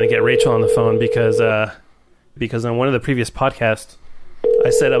 So we're trying to get Rachel on the phone because on one of the previous podcasts,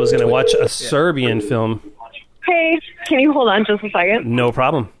 I said I was going to watch a Serbian film. Hey, can you hold on just a second? No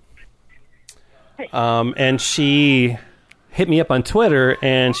problem. And she hit me up on Twitter,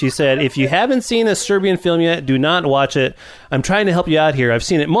 and she said, if you haven't seen a Serbian film yet, do not watch it. I'm trying to help you out here. I've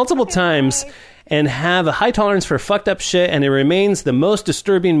seen it multiple times and have a high tolerance for fucked up shit, and it remains the most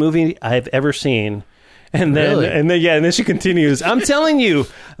disturbing movie I've ever seen. And then, Really? and then she continues, I'm telling you,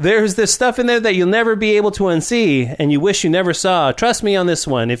 there's this stuff in there that you'll never be able to unsee, and you wish you never saw. Trust me on this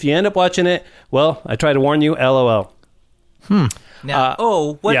one. If you end up watching it, well, I try to warn you, LOL. Now,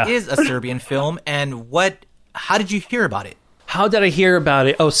 what is a Serbian film, and how did you hear about it? How did I hear about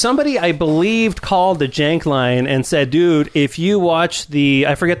it? Oh, somebody I believed called the Jank line and said, dude, if you watch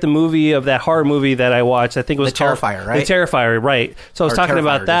I forget the movie of that horror movie that I watched. I think it was The Terrifier, right? The Terrifier, right. So I was talking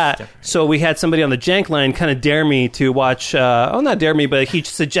about that. So we had somebody on the Jank line kind of dare me to watch, not dare me, but he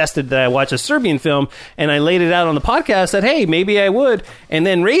suggested that I watch a Serbian film, and I laid it out on the podcast that, hey, maybe I would. And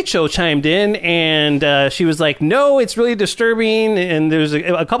then Rachel chimed in, and she was like, no, it's really disturbing. And there's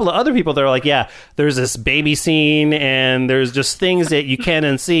a couple of other people that are like, yeah, there's this baby scene, and there's just things that you can't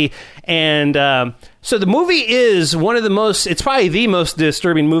unsee. And so the movie is it's probably the most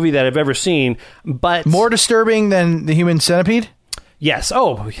disturbing movie that I've ever seen. But More disturbing than The Human Centipede? yes.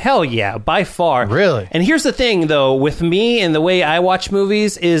 Oh, hell yeah, by far. Really? And here's the thing, though, with me and the way I watch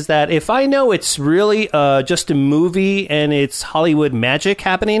movies is that if I know it's really just a movie and it's Hollywood magic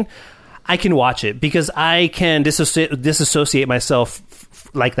happening, I can watch it because I can disassociate myself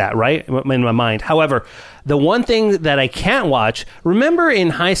like that, right? In my mind. However, the one thing that I can't watch, remember in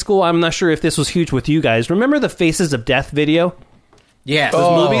high school, I'm not sure if this was huge with you guys, remember the Faces of Death video? Yeah.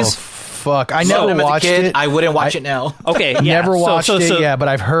 Those movies? Fuck. I never watched it. I wouldn't watch it now. Okay, yeah. Never watched it, but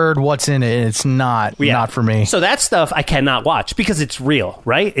I've heard what's in it, and it's not for me. So that stuff I cannot watch because it's real,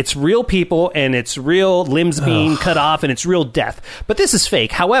 right? It's real people, and it's real limbs being cut off, and it's real death. But this is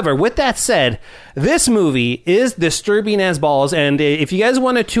fake. However, with that said, this movie is disturbing as balls, and if you guys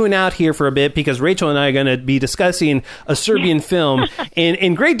want to tune out here for a bit, because Rachel and I are going to be discussing a Serbian film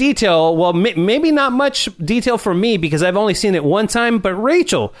in great detail. Well, maybe not much detail from me because I've only seen it one time, but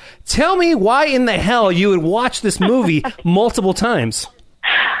Rachel, tell me why in the hell you would watch this movie multiple times.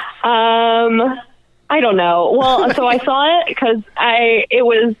 I don't know. Well, so I saw it because I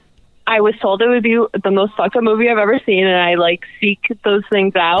was told it would be the most fucked up movie I've ever seen, and I seek those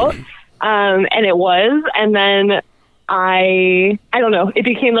things out. And it was, and then I don't know, it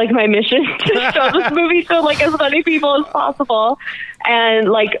became my mission to show this movie to as many people as possible. And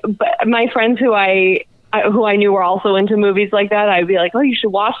my friends who I knew were also into movies like that, I'd be like, oh, you should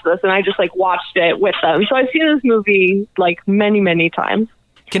watch this. And I just watched it with them. So I've seen this movie many, many times.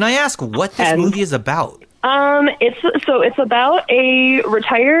 Can I ask what this movie is about? It's about a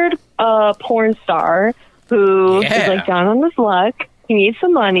retired porn star who is down on his luck. He needs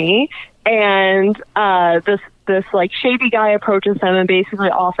some money, and this shady guy approaches him and basically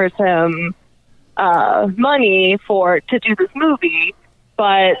offers him money to do this movie.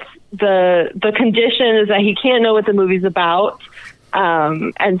 but the condition is that he can't know what the movie's about,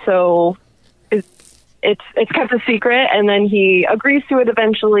 and so it's kept a secret. And then he agrees to it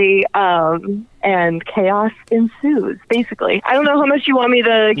eventually, and chaos ensues. Basically, I don't know how much you want me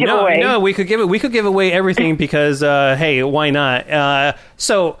to give away. No, we could give away everything because hey, why not?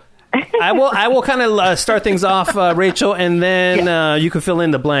 So. I will kind of start things off, Rachel, and then you can fill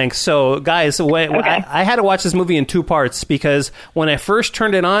in the blanks. So, guys, I had to watch this movie in 2 parts because when I first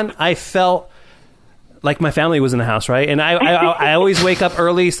turned it on, I felt like my family was in the house, right? And I always wake up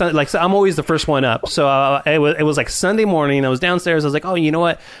early, like I'm always the first one up. So it was like Sunday morning. I was downstairs. I was like, oh, you know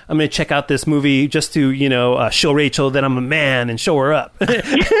what? I'm going to check out this movie just to show Rachel that I'm a man and show her up. I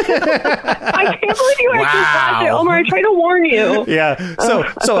can't believe you actually watched it, Omar. I tried to warn you. Yeah.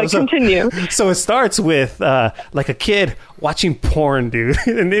 So continue. So it starts with like a kid watching porn, dude,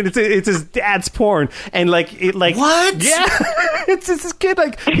 and it's his dad's porn, and what? Yeah, it's this kid,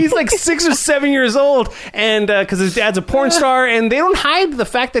 like he's like 6 or 7 years old, and because his dad's a porn star, and they don't hide the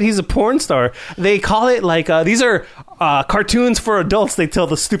fact that he's a porn star. They call it like these are cartoons for adults. They tell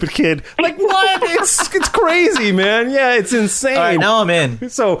the stupid kid, like, what? It's crazy, man. Yeah, it's insane. All right, now I'm in.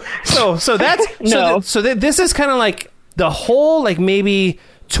 So that's this is kind of like the whole like maybe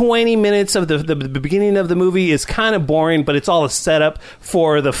 20 minutes of the beginning of the movie is kind of boring, but it's all a setup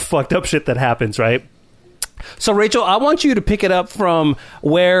for the fucked up shit that happens, right? So, Rachel, I want you to pick it up from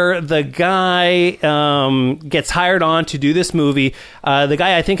where the guy gets hired on to do this movie. The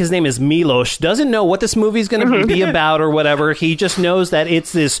guy, I think his name is Milos, doesn't know what this movie is going to be about or whatever. He just knows that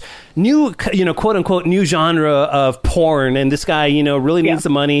it's this new, quote unquote, new genre of porn. And this guy, really needs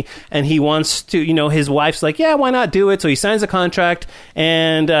the money. And he wants to, his wife's like, yeah, why not do it? So he signs a contract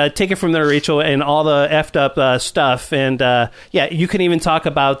and take it from there, Rachel, and all the effed up stuff. And you can even talk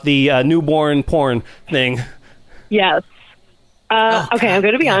about the newborn porn thing. Yes. Okay, I'm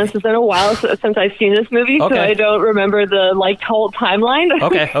going to be honest. It's been a while since I've seen this movie, so I don't remember the whole timeline.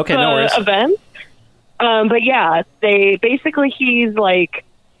 Okay, no worries. Events. But yeah, he's like,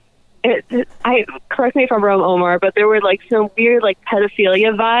 correct me if I'm wrong, Omar, but there were like some weird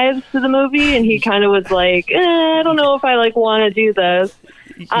pedophilia vibes to the movie, and he kind of was like, I don't know if I want to do this.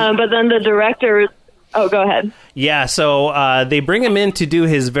 But then the director. Oh, go ahead. Yeah, so they bring him in to do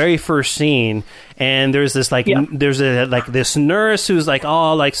his very first scene, and there's this this nurse who's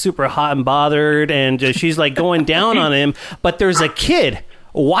super hot and bothered, and she's going down on him, but there's a kid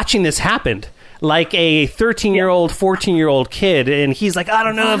watching this happen. Like a 13-year-old, 14-year-old kid, and he's like, I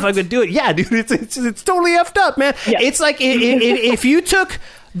don't know if I could do it. Yeah, dude, it's totally effed up, man. Yeah. It's like if you took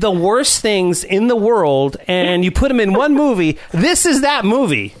the worst things in the world and you put them in one movie, this is that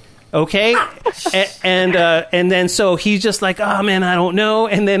movie. Okay, and then so he's just like, oh man, I don't know,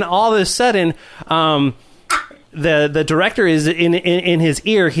 and then all of a sudden, the director is in his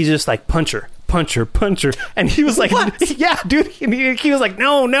ear. He's just like, puncher, and he was like, what? Yeah, dude. He was like,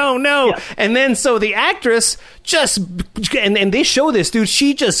 no, yeah. And then so the actress and they show this dude.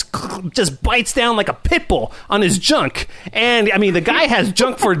 She just bites down like a pit bull on his junk, and I mean the guy has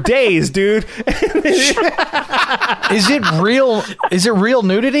junk for days, dude. Is it real? Is it real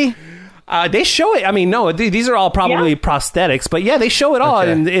nudity? They show it. I mean, no, these are all probably prosthetics, but yeah, they show it all,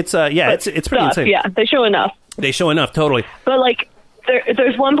 and it's it's pretty insane. Yeah, they show enough. Totally. But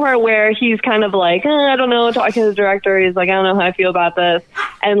there's one part where he's kind of like, I don't know, talking to the director. He's like, I don't know how I feel about this,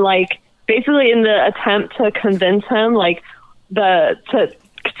 and basically in the attempt to convince him,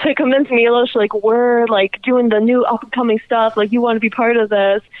 to convince Milos, we're doing the new up and coming stuff, you want to be part of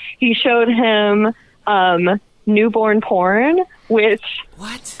this. He showed him newborn porn, which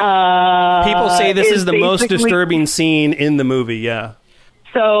people say this is the most disturbing scene in the movie. Yeah.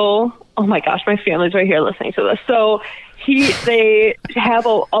 So, oh my gosh, my family's right here listening to this. So they have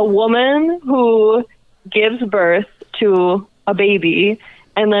a woman who gives birth to a baby,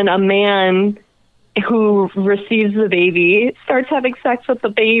 and then a man who receives the baby starts having sex with the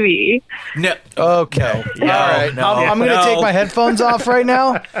baby. No. Okay. No. All right. No. I'm going to take my headphones off right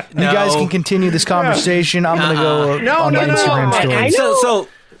now. You guys can continue this conversation. I'm going to go on my Instagram story. So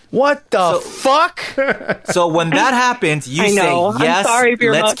what the fuck? So when that happens, you say, yes,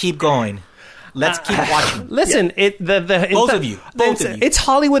 let's keep going. Let's keep watching. Listen, both of you. It's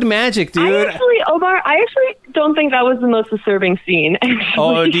Hollywood magic, dude. Omar, I actually don't think that was the most disturbing scene. Actually.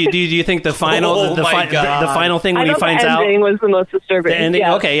 Oh, do you think the final the final thing when he finds out? The ending was the most disturbing. The ending,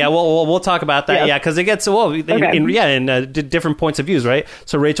 okay, yeah, we'll talk about that, yeah, because it gets in different points of views, right?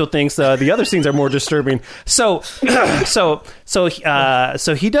 So Rachel thinks the other scenes are more disturbing. So he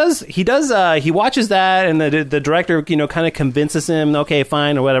watches that, and the director kind of convinces him, okay,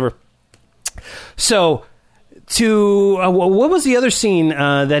 fine, or whatever. So to what was the other scene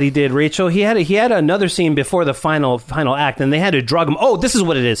that he did, Rachel? He had another scene before the final act, and they had to drug him. Oh, this is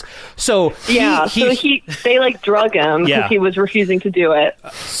what it is. So they like drug him because he was refusing to do it.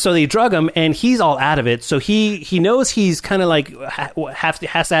 So they drug him, and he's all out of it. So he knows he's kind of like has to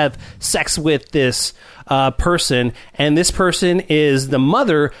have sex with this person, and this person is the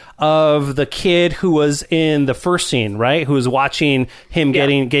mother of the kid who was in the first scene, right? Who was watching him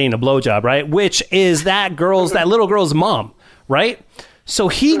getting a blowjob, right? Which is that little girl's mom, right? So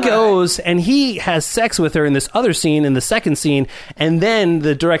he goes and he has sex with her in this other scene, in the second scene, and then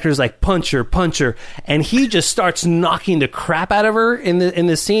the director's like, punch her, and he just starts knocking the crap out of her in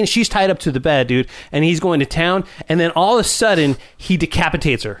this scene. She's tied up to the bed, dude, and he's going to town, and then all of a sudden he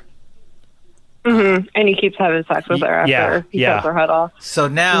decapitates her. Mm-hmm. And he keeps having sex with her after he cuts her head off. So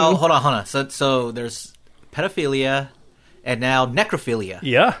now, hold on. So there's pedophilia and now necrophilia.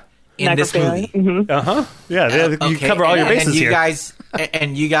 Yeah. In this movie. Mm-hmm. Yeah, you cover all your bases here.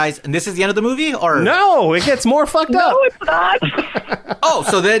 And you guys, and this is the end of the movie, or no? It gets more fucked up. No, it's not.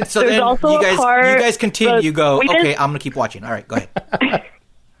 So then you guys continue. You go. Okay, I'm gonna keep watching. All right, go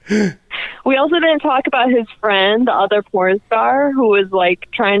ahead. We also didn't talk about his friend, the other porn star, who was like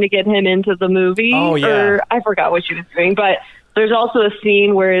trying to get him into the movie. Oh yeah. Or I forgot what she was doing, but there's also a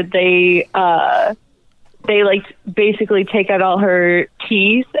scene where they like basically take out all her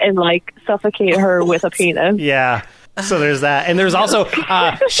teeth and like suffocate her with a penis. Yeah. So there's that, and there's also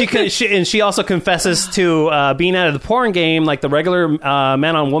she also confesses to being out of the porn game, like the regular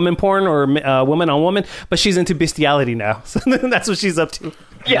man on woman porn or woman on woman, but she's into bestiality now. So that's what she's up to.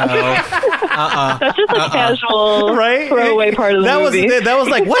 Yeah, that's just a casual throwaway part of the movie. That was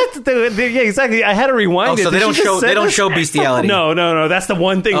like what? Yeah, exactly. I had to rewind it. So they don't show bestiality. No. That's the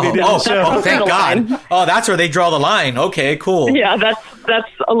one thing they didn't show. Oh, thank God. Oh, that's where they draw the line. Okay, cool. Yeah, that's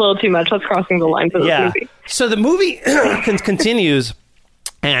a little too much. That's crossing the line for this movie. So the movie continues.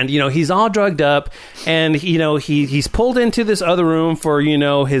 And, he's all drugged up, and, he's pulled into this other room for,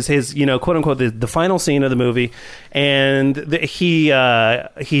 his quote unquote, the final scene of the movie. And he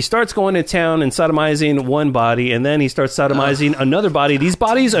starts going to town and sodomizing one body, and then he starts sodomizing another body. These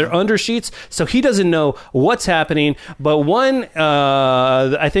bodies are under sheets, so he doesn't know what's happening. But one,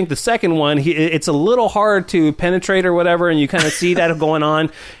 I think the second one, it's a little hard to penetrate or whatever, and you kind of see that going on.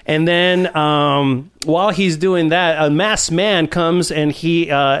 And then, while he's doing that, a masked man comes and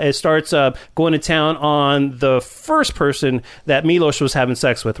he starts going to town on the first person that Milos was having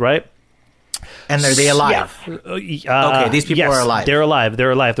sex with, right? And are they alive? Okay, these people are alive. They're alive.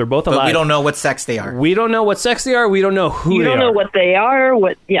 They're both alive. But we don't know what sex they are. We don't know what sex they are. We don't know who they are. You don't know what they are.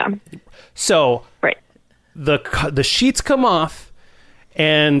 So the sheets come off,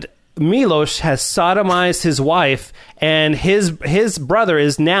 and Milos has sodomized his wife, and his brother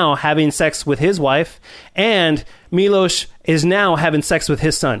is now having sex with his wife, and Milos is now having sex with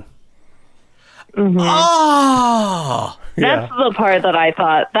his son. Mm-hmm. Oh! That's the part that I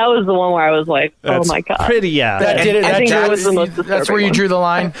thought. That was the one where I was like, "Oh my God!" Pretty, I think that was the most disturbing. That's where you drew the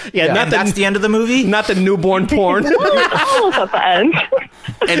line. That's the end of the movie. Not the newborn porn. Almost at the end.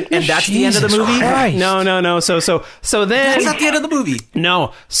 And that's the end of the movie. Christ. No. So then that's not the end of the movie.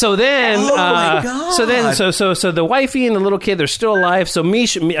 No. So then, my God. So the wifey and the little kid, they're still alive. So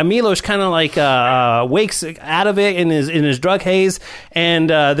Milos kind of like wakes out of it in his drug haze, and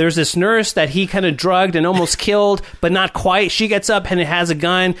there's this nurse that he kind of drugged and almost killed, but not quite. She gets up and it has a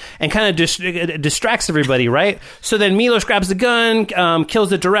gun and kind of distracts everybody, right? So then Milos grabs the gun, kills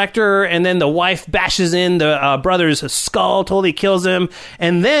the director, and then the wife bashes in the brother's skull, totally kills him,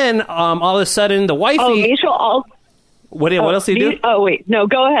 and then all of a sudden the wifey. What else did he do? Oh wait, no,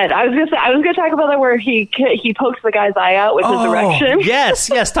 go ahead. I was gonna talk about that where he pokes the guy's eye out with his erection.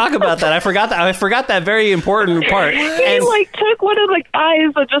 Yes, talk about that. I forgot that very important part. He took one of the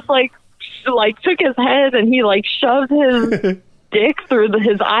guys that just took his head and he shoved his dick through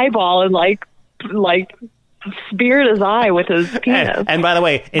his eyeball and like speared his eye with his penis. And by the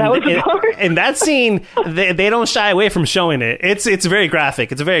way, in that scene, they don't shy away from showing it. It's very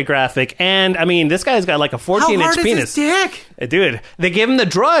graphic. It's very graphic. And I mean, this guy's got like a 14-inch penis. How hard is his dick? Dude, they give him the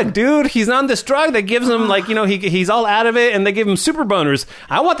drug, dude. He's on this drug that gives him he's all out of it, and they give him super boners.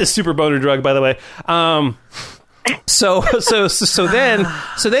 I want this super boner drug, by the way. So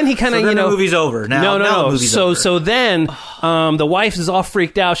then he kind of the movie's over now. No. So then the wife is all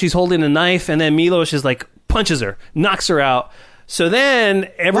freaked out. She's holding a knife, and then Milos is like punches her, knocks her out. So then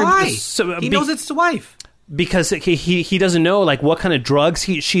why? He knows it's the wife. Because he doesn't know what kind of drugs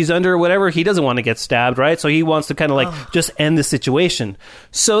she's under or whatever. He doesn't want to get stabbed, right? So he wants to kind of just end the situation.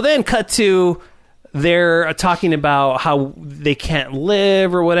 So then cut to they're talking about how they can't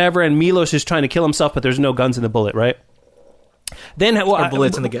live or whatever, and Milos is trying to kill himself, but there's no guns in the bullet, right? Then or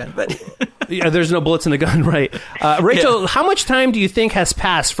bullets in the gun, but yeah, there's no bullets in the gun, right? Rachel, how much time do you think has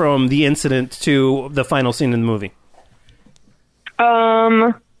passed from the incident to the final scene in the movie?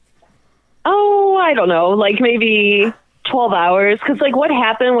 I don't know, like maybe 12 hours, because like what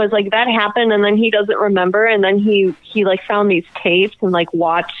happened was like that happened and then he doesn't remember, and then he like found these tapes and like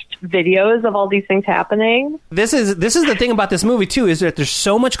watched videos of all these things happening. This is the thing about this movie too, is that there's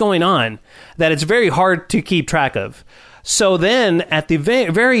so much going on that it's very hard to keep track of. So then at the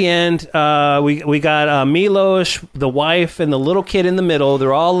very end, we got Milos, the wife, and the little kid in the middle.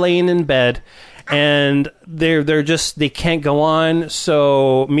 They're all laying in bed. And they can't go on.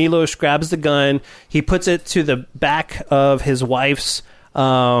 So Milos grabs the gun. He puts it to the back of his wife's.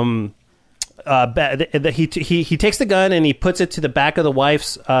 He takes the gun and he puts it to the back of the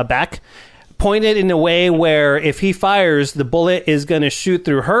wife's back, pointed in a way where if he fires, the bullet is going to shoot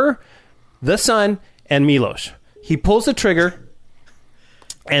through her, the son, and Milos. He pulls the trigger,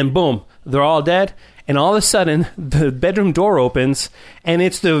 and boom, they're all dead. And all of a sudden, the bedroom door opens, and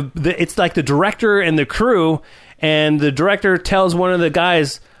it's it's like the director and the crew, and the director tells one of the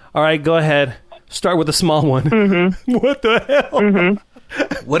guys, "All right, go ahead, start with the small one." Mm-hmm. What the hell? Mm-hmm.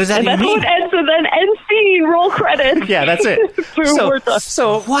 What does that even mean? That's what ends, and then end scene, roll credits. Yeah, that's it.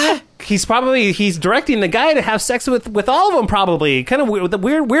 so what? He's directing the guy to have sex with all of them, probably. Kind of weird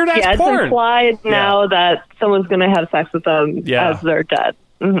ass porn. It's implied now that someone's going to have sex with them as they're dead.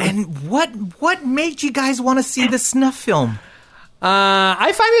 Mm-hmm. And what made you guys want to see the snuff film?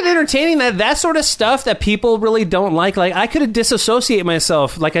 I find it entertaining that sort of stuff that people really don't like. Like, I could disassociate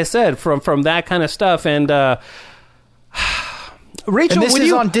myself, like I said, from that kind of stuff. And Rachel, and this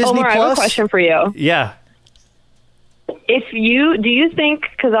is on Disney Omar, Plus? I have a question for you. Yeah. Do you think,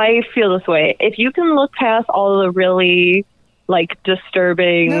 because I feel this way, if you can look past all the really like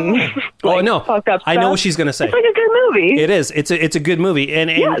disturbing, fucked up stuff, I know what she's going to say. It's like a good movie. It is. It's a good movie, and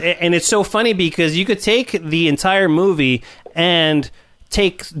it's so funny because you could take the entire movie and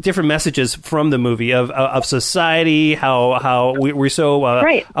take different messages from the movie of society, how we're so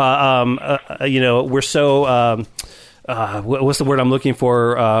we're so. What's the word I'm looking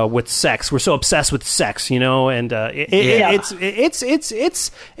for? With sex, we're so obsessed with sex, and it's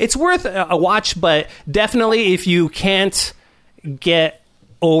worth a watch, but definitely if you can't get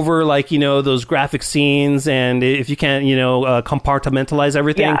over those graphic scenes, and if you can't compartmentalize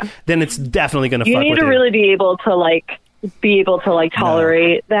everything, then it's definitely going to fuck with you. You need to really be able to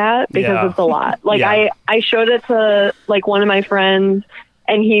tolerate that, because it's a lot. I showed it to one of my friends,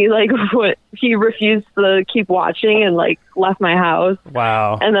 and he refused to keep watching and left my house.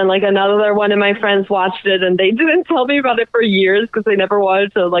 Wow. And then another one of my friends watched it, and they didn't tell me about it for years because they never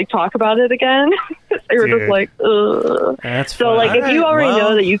wanted to talk about it again. They were just like, ugh. That's so fun. if you already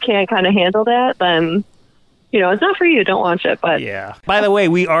know that you can't kind of handle that, then it's not for you. Don't watch it. But yeah. By the way,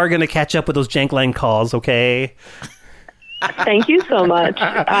 we are going to catch up with those jank line calls. Okay. Thank you so much.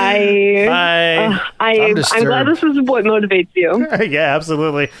 I'm glad this is what motivates you. Yeah,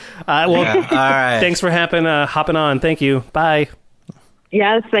 absolutely. All right. Thanks for hopping on. Thank you. Bye.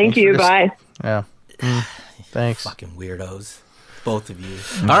 Yes, thank you. Bye. Yeah. Thanks. Fucking weirdos. Both of you.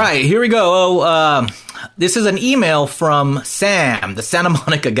 All right, here we go. This is an email from Sam, the Santa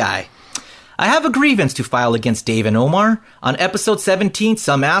Monica guy. I have a grievance to file against Dave and Omar. On episode 17,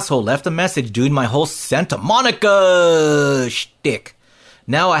 some asshole left a message doing my whole Santa Monica shtick.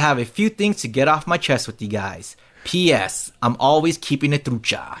 Now I have a few things to get off my chest with you guys. P.S. I'm always keeping it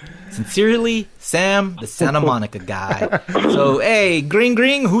trucha. Sincerely, Sam, the Santa Monica guy. So, hey,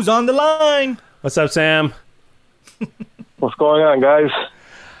 Gring, who's on the line? What's up, Sam? What's going on, guys?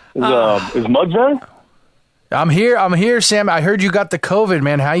 Is Muggs there? I'm here, Sam. I heard you got the COVID,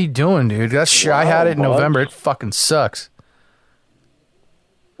 man. How you doing, dude? I had it in November. It fucking sucks.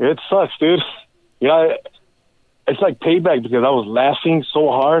 It sucks, dude. It's like payback because I was laughing so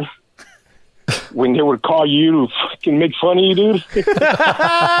hard when they would call you to fucking make fun of you, dude. We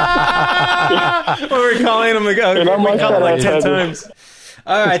were calling him like 10 times.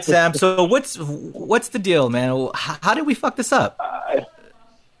 All right, Sam. So what's the deal, man? How did we fuck this up?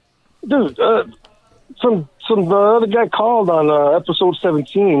 Dude, the other guy called on episode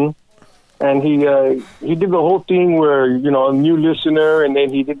 17, and he did the whole thing where a new listener, and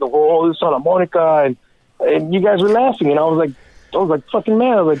then he did the whole Santa Monica, and you guys were laughing, and I was like fucking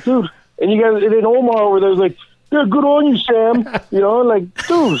mad. I was like, dude, and you guys, and then Omar over there was like, yeah, good on you, Sam. Dude,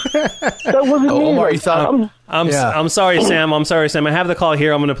 that wasn't me. Omar, you thought I'm sorry, Sam. I have the call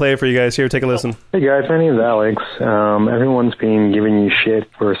here. I'm going to play it for you guys. Here, take a listen. Hey guys, my name's Alex. Everyone's been giving you shit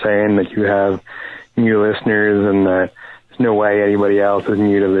for saying that you have new listeners, and there's no way anybody else is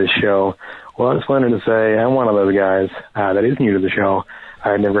new to this show. Well, I just wanted to say I'm one of those guys that is new to the show.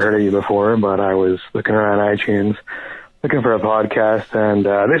 I had never heard of you before, but I was looking around iTunes, looking for a podcast, and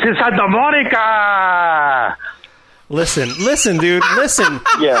this is Santa Monica! Listen, dude, listen.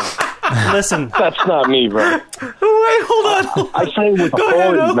 Yeah. Listen. That's not me, bro. Wait, hold on. I say it with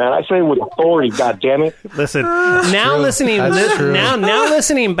authority, man. I say it with authority, goddammit. Listen. Now listening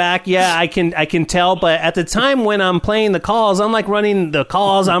back, yeah, I can tell, but at the time when I'm playing the calls, I'm like running the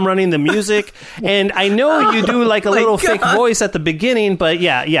calls, I'm running the music, and I know you do like a little fake voice at the beginning, but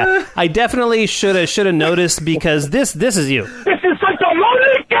yeah. I definitely should have noticed because this is you. This is Santa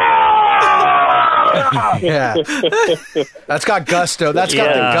Monica! Yeah. That's got gusto. That's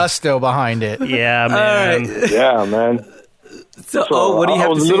got the gusto behind it. Yeah, man. All right. Yeah, man. So, what do you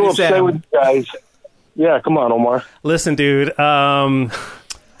have to say to Sam? I was a little upset with you guys. Yeah, come on, Omar. Listen, dude.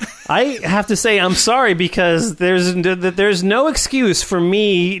 I have to say I'm sorry because there's no excuse for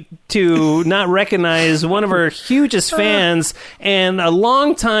me to not recognize one of our hugest fans and a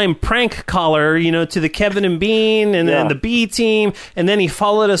longtime prank caller, to the Kevin and Bean and then the B team, and then he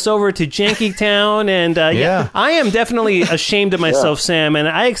followed us over to Jankytown, and I am definitely ashamed of myself, Sam, and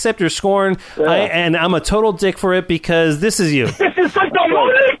I accept your scorn, and I'm a total dick for it because this is you. This is Santa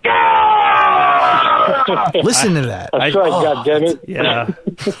Monica! Listen to that. That's right, goddammit. Yeah.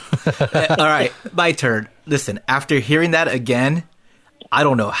 All right, my turn. Listen, after hearing that again, I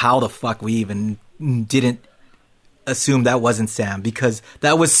don't know how the fuck we even didn't assume that wasn't Sam because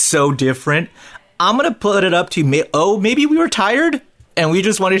that was so different. I'm going to put it up to, maybe we were tired and we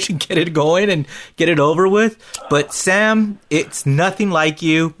just wanted to get it going and get it over with. But Sam, it's nothing like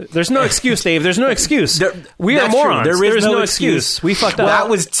you. There's no excuse, Dave. There's no excuse. We are morons. There is no excuse. We fucked up. That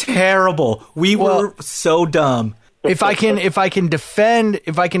was terrible. We were so dumb. If I can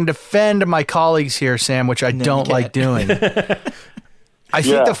defend my colleagues here, Sam, which I don't like doing. I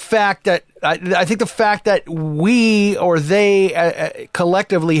think the fact that we or they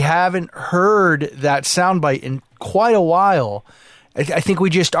collectively haven't heard that soundbite in quite a while. I think we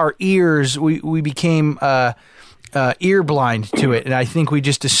just our ears we became ear blind to it, and I think we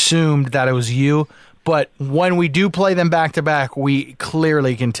just assumed that it was you. But when we do play them back to back, we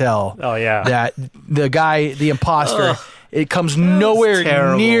clearly can tell that the guy, the imposter, it comes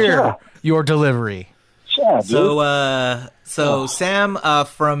nowhere near your delivery. Yeah, so Sam,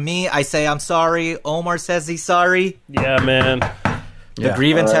 from me, I say I'm sorry. Omar says he's sorry. Yeah, man. The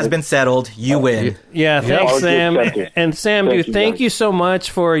grievance has been settled. You win. Yeah, thanks, Sam. And Sam, thank you so much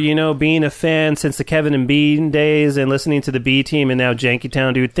for, being a fan since the Kevin and Bean days and listening to the B team and now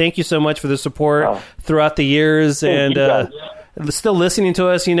Jankytown, dude. Thank you so much for the support throughout the years and still listening to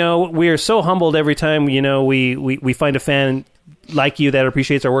us. We are so humbled every time, we find a fan like you that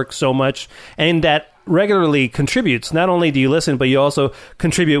appreciates our work so much and that regularly contributes. Not only do you listen, but you also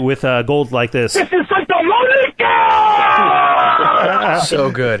contribute with gold like this. This is Santa Monica!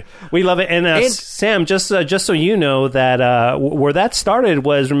 So good. We love it. And Sam, just so you know that where that started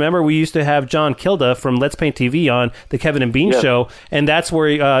was, remember, we used to have John Kilda from Let's Paint TV on the Kevin and Bean show, and that's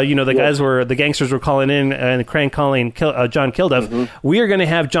where the gangsters were calling in and Crank calling John Kilduff. Mm-hmm. We are going to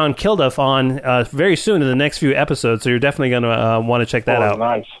have John Kilduff on very soon in the next few episodes, so you're definitely going to want to check that out.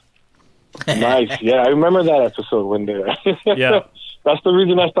 Nice. Yeah, I remember that episode when they that's the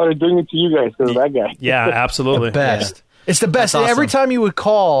reason I started doing it to you guys, because of that guy. Yeah, absolutely. The best. Yeah. It's the best. Awesome. Every time you would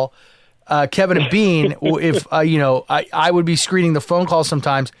call Kevin and Bean, if I would be screening the phone call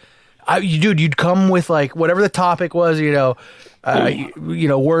sometimes, you'd come with like whatever the topic was,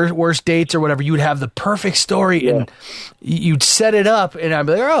 worst dates or whatever. You'd have the perfect story and you'd set it up, and I'd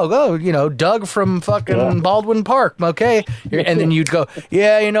be like, go, Doug from fucking Baldwin Park, okay? And then you'd go,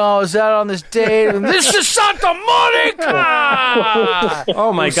 I was out on this date, and this is Santa Monica!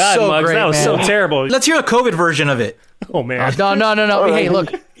 Oh my God, so Muggs, that was so terrible. Let's hear a COVID version of it. Oh man. No. Hey,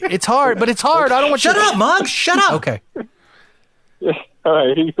 look, it's hard, but it's hard. I don't want you to... Shut up, Muggs, shut up. Okay. All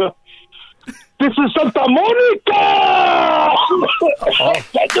right, here you go. This is Santa Monica!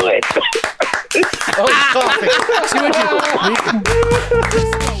 I do it.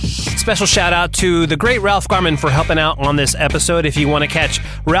 Special shout out to the great Ralph Garman for helping out on this episode. If you want to catch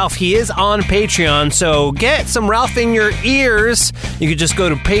Ralph, he is on Patreon, so get some Ralph in your ears. You could just go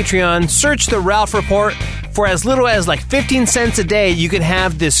to Patreon, search the Ralph Report, For as little as like 15 cents a day, you can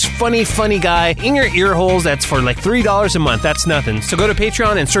have this funny guy in your ear holes that's for like $3 a month. That's nothing. So go to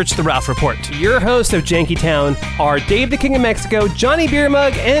Patreon and search The Ralph Report. Your hosts of Jankytown are Dave the King of Mexico, Johnny Beer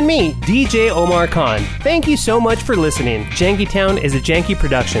Mug, and me, DJ Omar Khan. Thank you so much for listening. Jankytown is a janky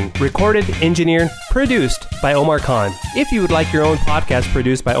production, recorded, engineered, produced by Omar Khan. If you would like your own podcast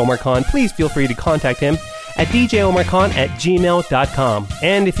produced by Omar Khan, please feel free to contact him at djomarkhan@gmail.com.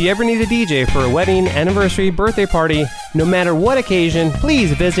 And if you ever need a DJ for a wedding, anniversary, birthday party, no matter what occasion,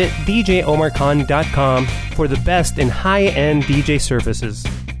 please visit djomarkhan.com for the best in high-end DJ services.